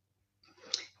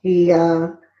 We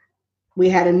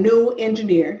had a new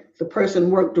engineer. The person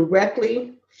worked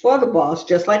directly for the boss,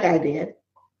 just like I did,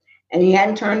 and he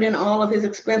hadn't turned in all of his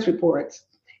expense reports.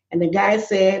 And the guy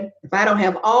said, if I don't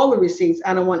have all the receipts,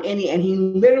 I don't want any. And he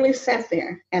literally sat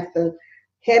there at the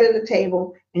head of the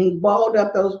table and he balled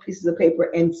up those pieces of paper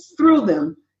and threw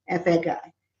them at that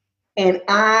guy. And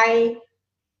I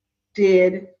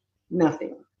did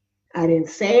nothing. I didn't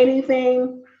say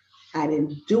anything. I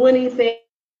didn't do anything.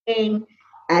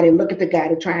 I didn't look at the guy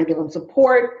to try and give him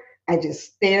support. I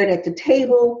just stared at the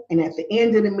table. And at the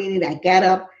end of the meeting, I got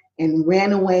up and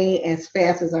ran away as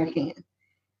fast as I can.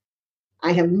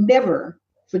 I have never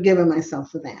forgiven myself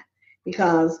for that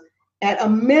because at a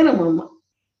minimum,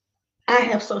 I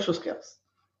have social skills.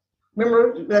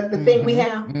 Remember the thing we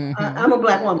have? I'm a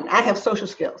Black woman. I have social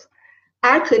skills.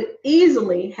 I could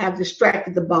easily have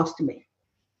distracted the boss to me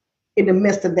in the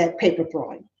midst of that paper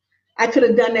throwing. I could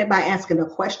have done that by asking a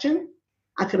question.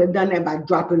 I could have done that by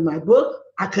dropping my book.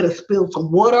 I could have spilled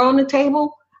some water on the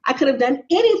table. I could have done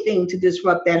anything to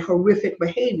disrupt that horrific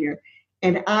behavior.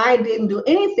 And I didn't do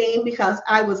anything because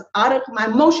I was out of my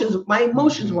emotions. My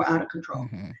emotions were out of control.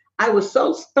 Mm-hmm. I was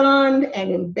so stunned and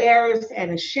embarrassed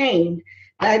and ashamed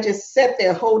that I just sat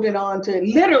there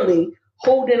literally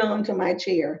holding on to my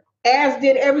chair, as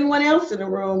did everyone else in the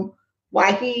room,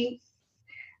 while he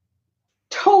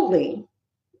totally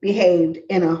behaved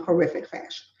in a horrific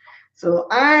fashion. So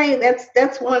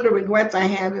that's one of the regrets I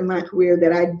have in my career,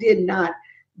 that I did not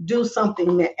do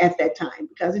something at that time,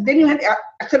 because it didn't have.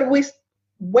 I could have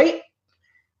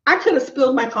I could have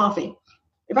spilled my coffee.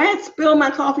 If I had spilled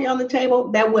my coffee on the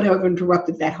table, that would have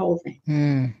interrupted that whole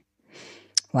thing.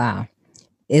 Wow.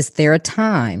 Is there a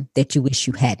time that you wish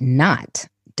you had not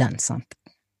done something?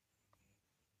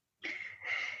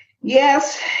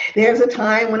 Yes, there's a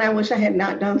time when I wish I had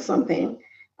not done something.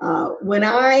 When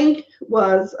I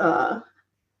was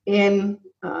in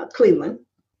Cleveland,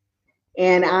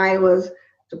 and I was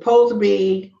supposed to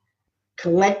be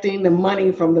collecting the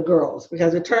money from the girls,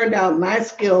 because it turned out my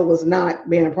skill was not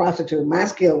being a prostitute. My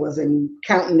skill was in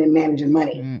counting and managing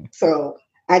money. So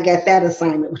I got that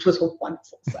assignment, which was a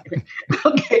wonderful assignment.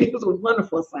 Okay, it was a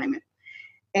wonderful assignment.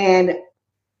 And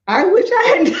I wish I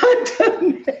had not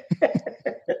done that.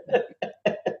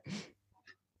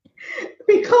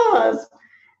 Because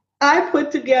I put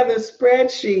together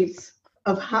spreadsheets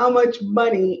of how much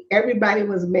money everybody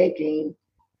was making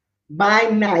by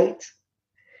night.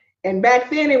 And back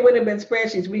then it wouldn't have been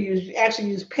spreadsheets. We actually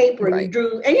used paper, and you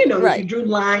drew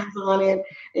lines on it,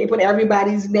 and you put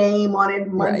everybody's name on it,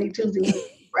 Monday, Tuesday,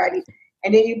 Wednesday, Friday.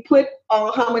 And then you put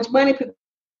how much money people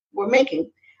were making.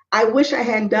 I wish I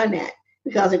hadn't done that,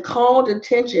 because it called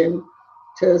attention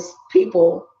to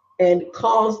people and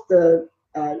caused the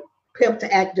pimp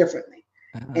to act differently.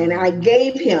 And I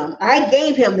gave him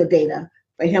the data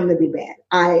for him to be bad.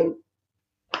 I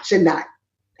should not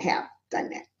have done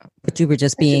that. But you were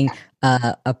just being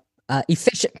a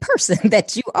efficient person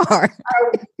that you are.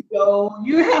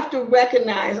 You have to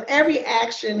recognize every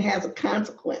action has a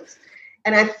consequence.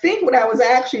 And I think what I was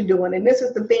actually doing, and this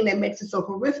is the thing that makes it so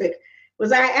horrific,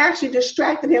 was I actually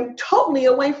distracted him totally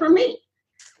away from me,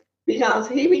 because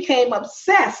he became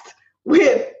obsessed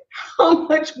with how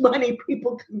much money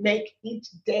people could make each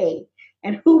day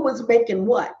and who was making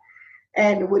what,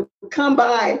 and would come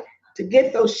by to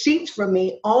get those sheets from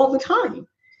me all the time.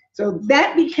 So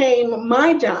that became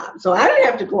my job. So I didn't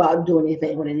have to go out and do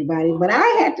anything with anybody, but I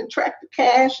had to track the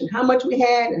cash and how much we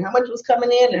had and how much was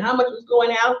coming in and how much was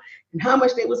going out and how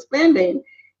much they were spending.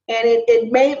 And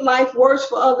it made life worse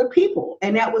for other people.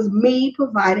 And that was me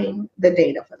providing the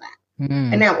data for that.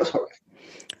 And that was horrific.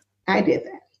 I did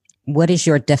that. What is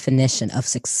your definition of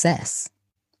success?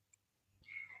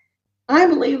 I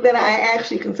believe that I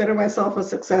actually consider myself a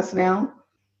success now.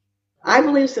 I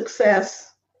believe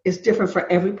success is different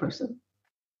for every person.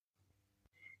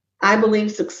 I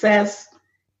believe success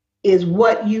is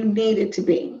what you need it to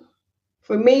be.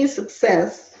 For me,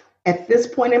 success at this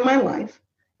point in my life,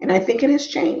 and I think it has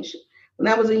changed.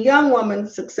 When I was a young woman,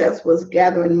 success was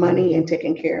gathering money and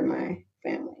taking care of my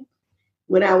family.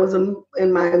 When I was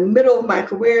in my middle of my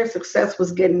career, success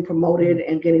was getting promoted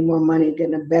and getting more money,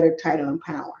 getting a better title and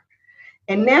power.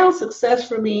 And now success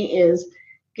for me is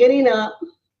getting up,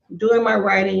 doing my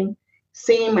writing,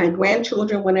 seeing my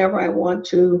grandchildren whenever I want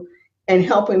to, and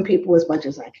helping people as much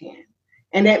as I can.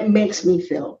 And that makes me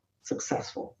feel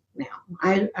successful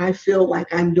now. I feel like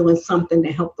I'm doing something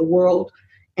to help the world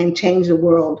and change the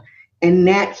world. And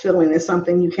that feeling is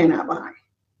something you cannot buy.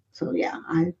 So yeah,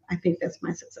 I think that's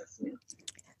my success now.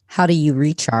 How do you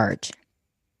recharge?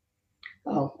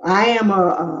 Oh, I am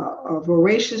a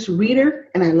voracious reader,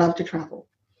 and I love to travel.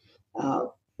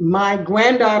 My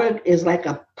granddaughter is like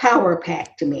a power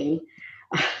pack to me.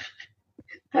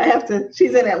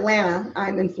 She's in Atlanta,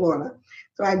 I'm in Florida.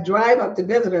 So I drive up to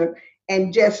visit her,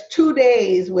 and just 2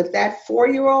 days with that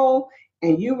 4-year-old,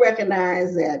 and you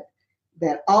recognize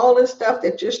that all this stuff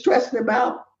that you're stressing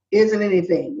about isn't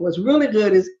anything. What's really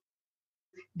good is,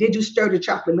 did you stir the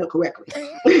chocolate milk correctly?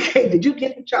 Okay, did you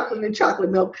get the chocolate in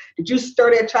chocolate milk? Did you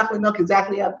stir that chocolate milk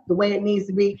exactly up the way it needs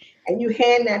to be? And you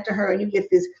hand that to her, and you get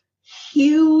this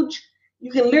huge,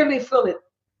 you can literally feel it,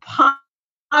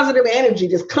 positive energy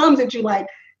just comes at you like,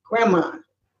 Grandma,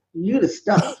 you the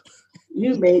stuff.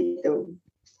 You made the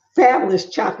fabulous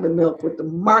chocolate milk with the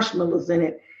marshmallows in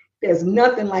it. There's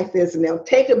nothing like this. And they'll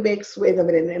take a big swig of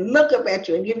it and then look up at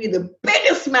you and give you the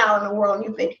biggest smile in the world. And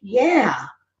you think, yeah,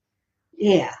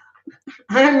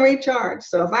 I'm recharged.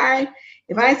 So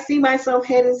if I see myself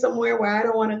heading somewhere where I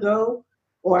don't want to go,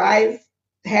 or I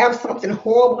have something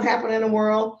horrible happen in the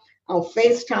world, I'll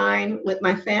FaceTime with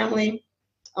my family.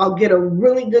 I'll get a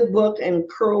really good book and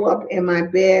curl up in my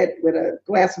bed with a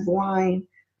glass of wine,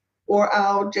 or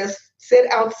I'll just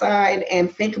sit outside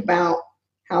and think about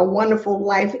how wonderful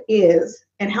life is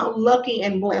and how lucky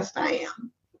and blessed I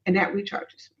am. And that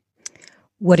recharges me.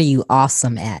 What are you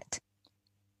awesome at?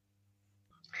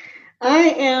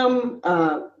 I am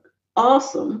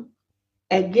awesome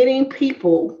at getting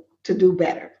people to do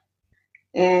better.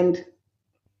 And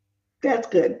that's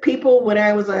good. People, when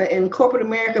I was in corporate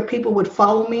America, people would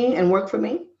follow me and work for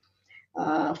me.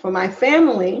 For my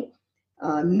family,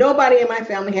 nobody in my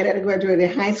family had ever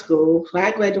graduated high school. So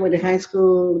I graduated high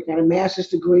school, got a master's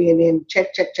degree, and then check.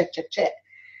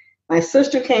 My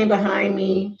sister came behind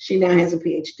me. She now has a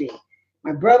PhD.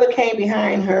 My brother came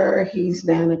behind her. He's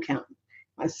now an accountant.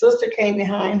 My sister came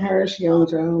behind her. She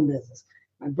owns her own business.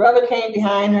 My brother came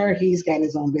behind her. He's got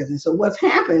his own business. So what's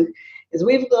happened is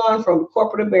we've gone from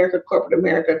corporate America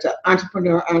to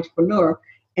entrepreneur,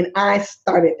 and I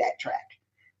started that track.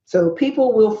 So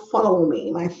people will follow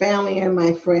me. My family and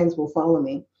my friends will follow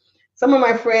me. Some of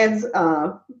my friends,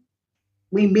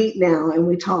 we meet now and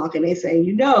we talk, and they say,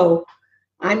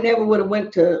 I never would have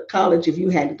went to college if you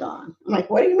hadn't gone. I'm like,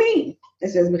 what do you mean? It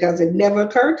says, because it never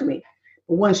occurred to me.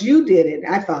 But once you did it,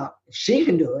 I thought, if she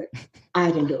can do it,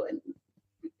 I can do it.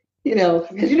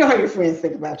 Because you know how your friends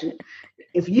think about you.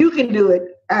 If you can do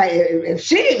it, if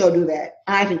she can go do that,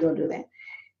 I can go do that.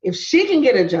 If she can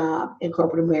get a job in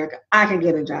corporate America, I can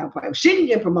get a job. If she can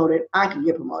get promoted, I can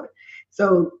get promoted.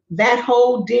 So that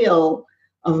whole deal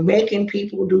of making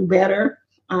people do better,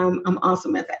 I'm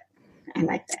awesome at that. I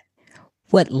like that.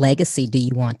 What legacy do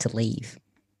you want to leave?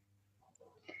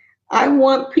 I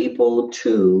want people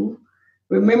to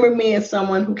remember me as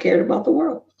someone who cared about the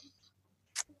world.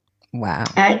 Wow.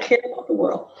 I care about the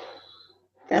world.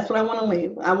 That's what I want to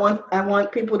leave. I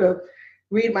want people to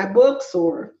read my books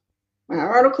or my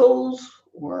articles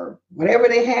or whatever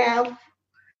they have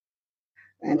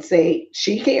and say,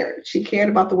 she cared. She cared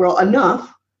about the world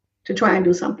enough to try and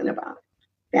do something about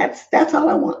it. That's all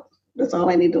I want. That's all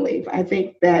I need to leave. I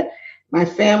think that my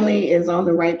family is on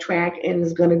the right track and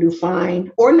is going to do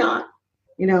fine or not,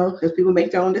 because people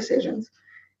make their own decisions.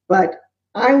 But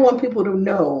I want people to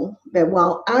know that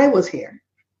while I was here,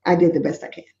 I did the best I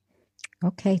can.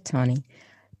 Okay, Toni.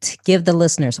 To give the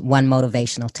listeners one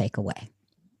motivational takeaway.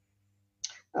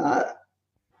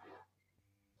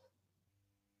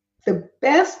 The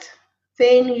best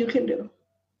thing you can do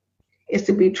is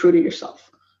to be true to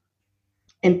yourself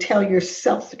and tell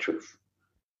yourself the truth.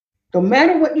 No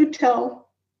matter what you tell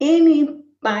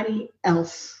anybody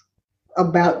else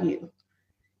about you,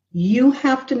 you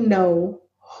have to know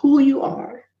who you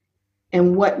are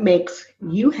and what makes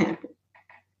you happy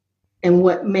and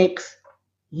what makes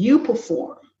you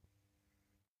perform.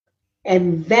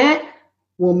 And that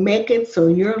will make it so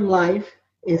your life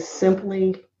is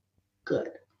simply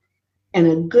good. And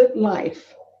a good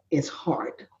life is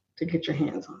hard to get your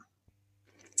hands on.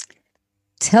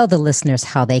 Tell the listeners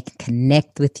how they can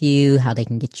connect with you, how they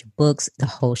can get your books, the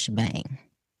whole shebang.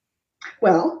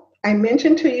 Well, I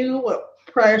mentioned to you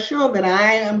prior show that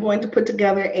I am going to put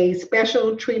together a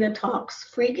special Trina Talks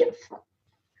free gift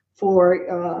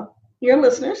for your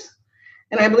listeners.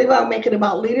 And I believe I'll make it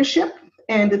about leadership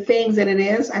and the things that it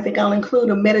is. I think I'll include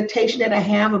a meditation that I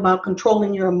have about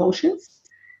controlling your emotions.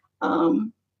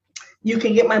 You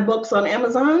can get my books on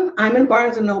Amazon. I'm in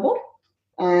Barnes & Noble.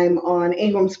 I'm on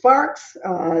Ingram Sparks.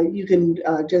 You can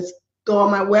just go on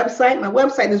my website. My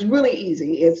website is really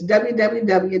easy. It's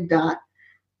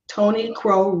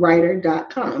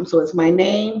www.tonicrowwriter.com. So it's my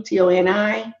name,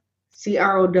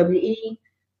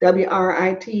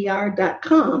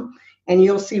 TONICROWEWRITER.com. And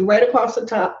you'll see right across the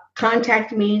top,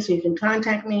 contact me, so you can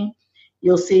contact me.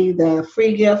 You'll see the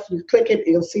free gift. You click it,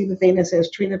 you'll see the thing that says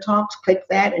Trina Talks. Click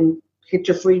that and get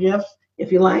your free gift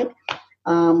if you like.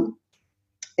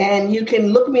 And you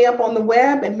can look me up on the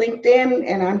web and LinkedIn,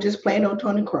 and I'm just plain old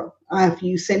Toni Crow. If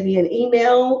you send me an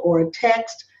email or a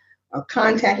text or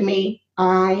contact me,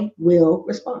 I will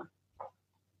respond.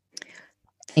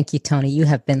 Thank you, Toni. You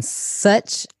have been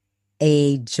such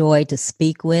a joy to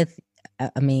speak with.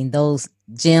 I mean, those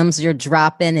gems you're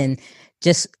dropping and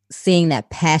just seeing that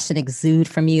passion exude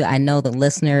from you, I know the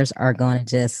listeners are going to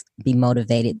just be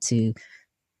motivated to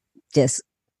just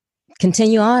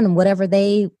continue on in whatever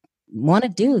they want to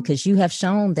do, because you have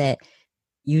shown that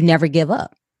you never give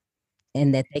up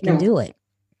and that they can do it.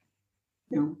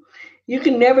 No, you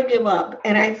can never give up.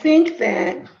 And I think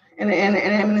that, and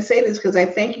I'm going to say this because I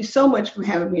thank you so much for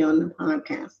having me on the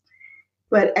podcast,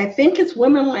 but I think it's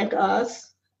women like us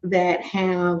that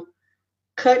have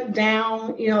cut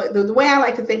down, the way I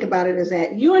like to think about it is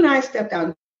that you and I stepped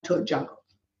out into a jungle.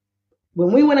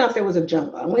 When we went out, there was a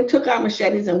jungle. And we took our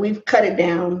machetes and we've cut it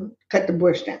down, cut the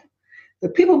bush down. The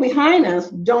people behind us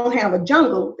don't have a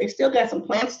jungle. They still got some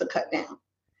plants to cut down.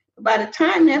 By the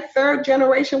time that third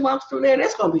generation walks through there,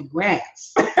 that's going to be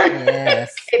grass.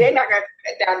 Yes. They're not going to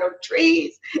cut down no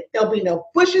trees. There'll be no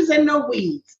bushes and no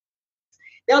weeds.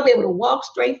 They'll be able to walk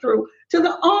straight through to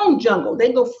their own jungle.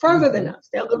 They go further than us.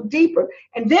 They'll go deeper.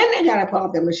 And then they got to pull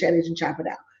out their machetes and chop it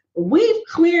out. But we've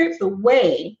cleared the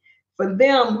way for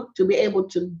them to be able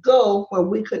to go where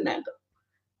we could not go.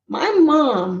 My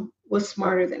mom was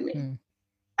smarter than me.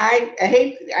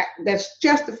 That's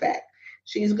just a fact.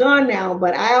 She's gone now,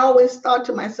 but I always thought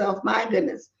to myself, my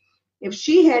goodness, if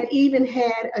she had even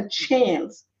had a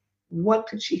chance, what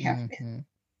could she have been?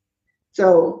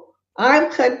 So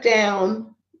I've cut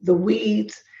down the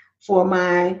weeds for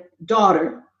my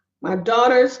daughter. My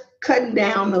daughter's cutting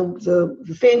down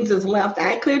the things that's left.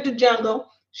 I cleared the jungle.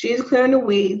 She's clearing the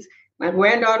weeds. My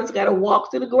granddaughter's got to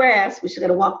walk through the grass. She's got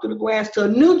to walk through the grass to a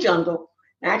new jungle.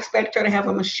 And I expect her to have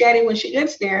a machete when she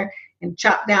gets there and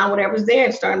chop down whatever's there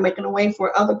and start making a way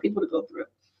for other people to go through.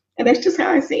 And that's just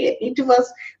how I see it. Each of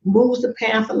us moves the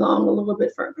path along a little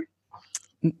bit further.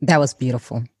 That was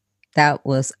beautiful. That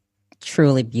was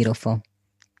truly beautiful.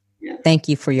 Yeah. Thank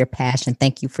you for your passion.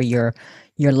 Thank you for your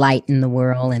light in the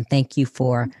world. And thank you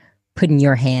for putting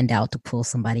your hand out to pull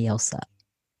somebody else up.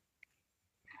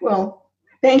 Well,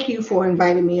 thank you for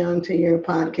inviting me onto your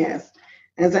podcast.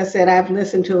 As I said, I've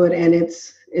listened to it and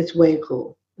it's way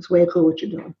cool. It's way cool what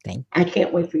you're doing. Thank you. I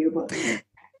can't wait for your book.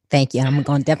 Thank you. I'm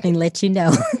going to definitely let you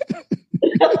know.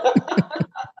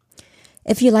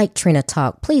 If you like Trina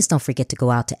Talk, please don't forget to go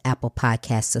out to Apple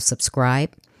Podcasts to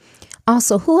subscribe.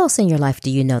 Also, who else in your life do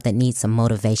you know that needs some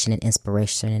motivation and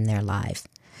inspiration in their life?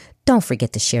 Don't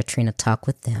forget to share Trina Talk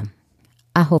with them.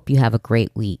 I hope you have a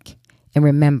great week. And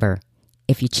remember,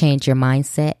 if you change your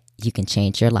mindset, you can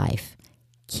change your life.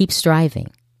 Keep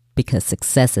striving because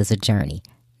success is a journey,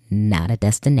 not a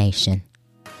destination.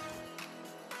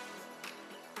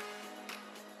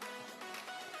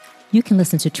 You can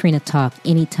listen to Trina Talk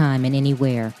anytime and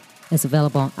anywhere. It's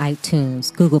available on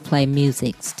iTunes, Google Play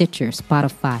Music, Stitcher,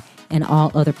 Spotify, and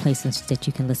all other places that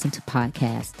you can listen to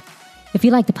podcasts. If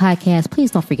you like the podcast,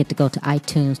 please don't forget to go to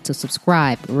iTunes to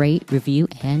subscribe, rate, review,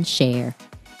 and share.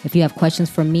 If you have questions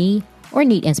for me or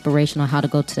need inspiration on how to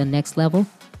go to the next level,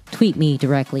 tweet me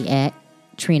directly at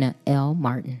Trina L.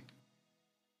 Martin.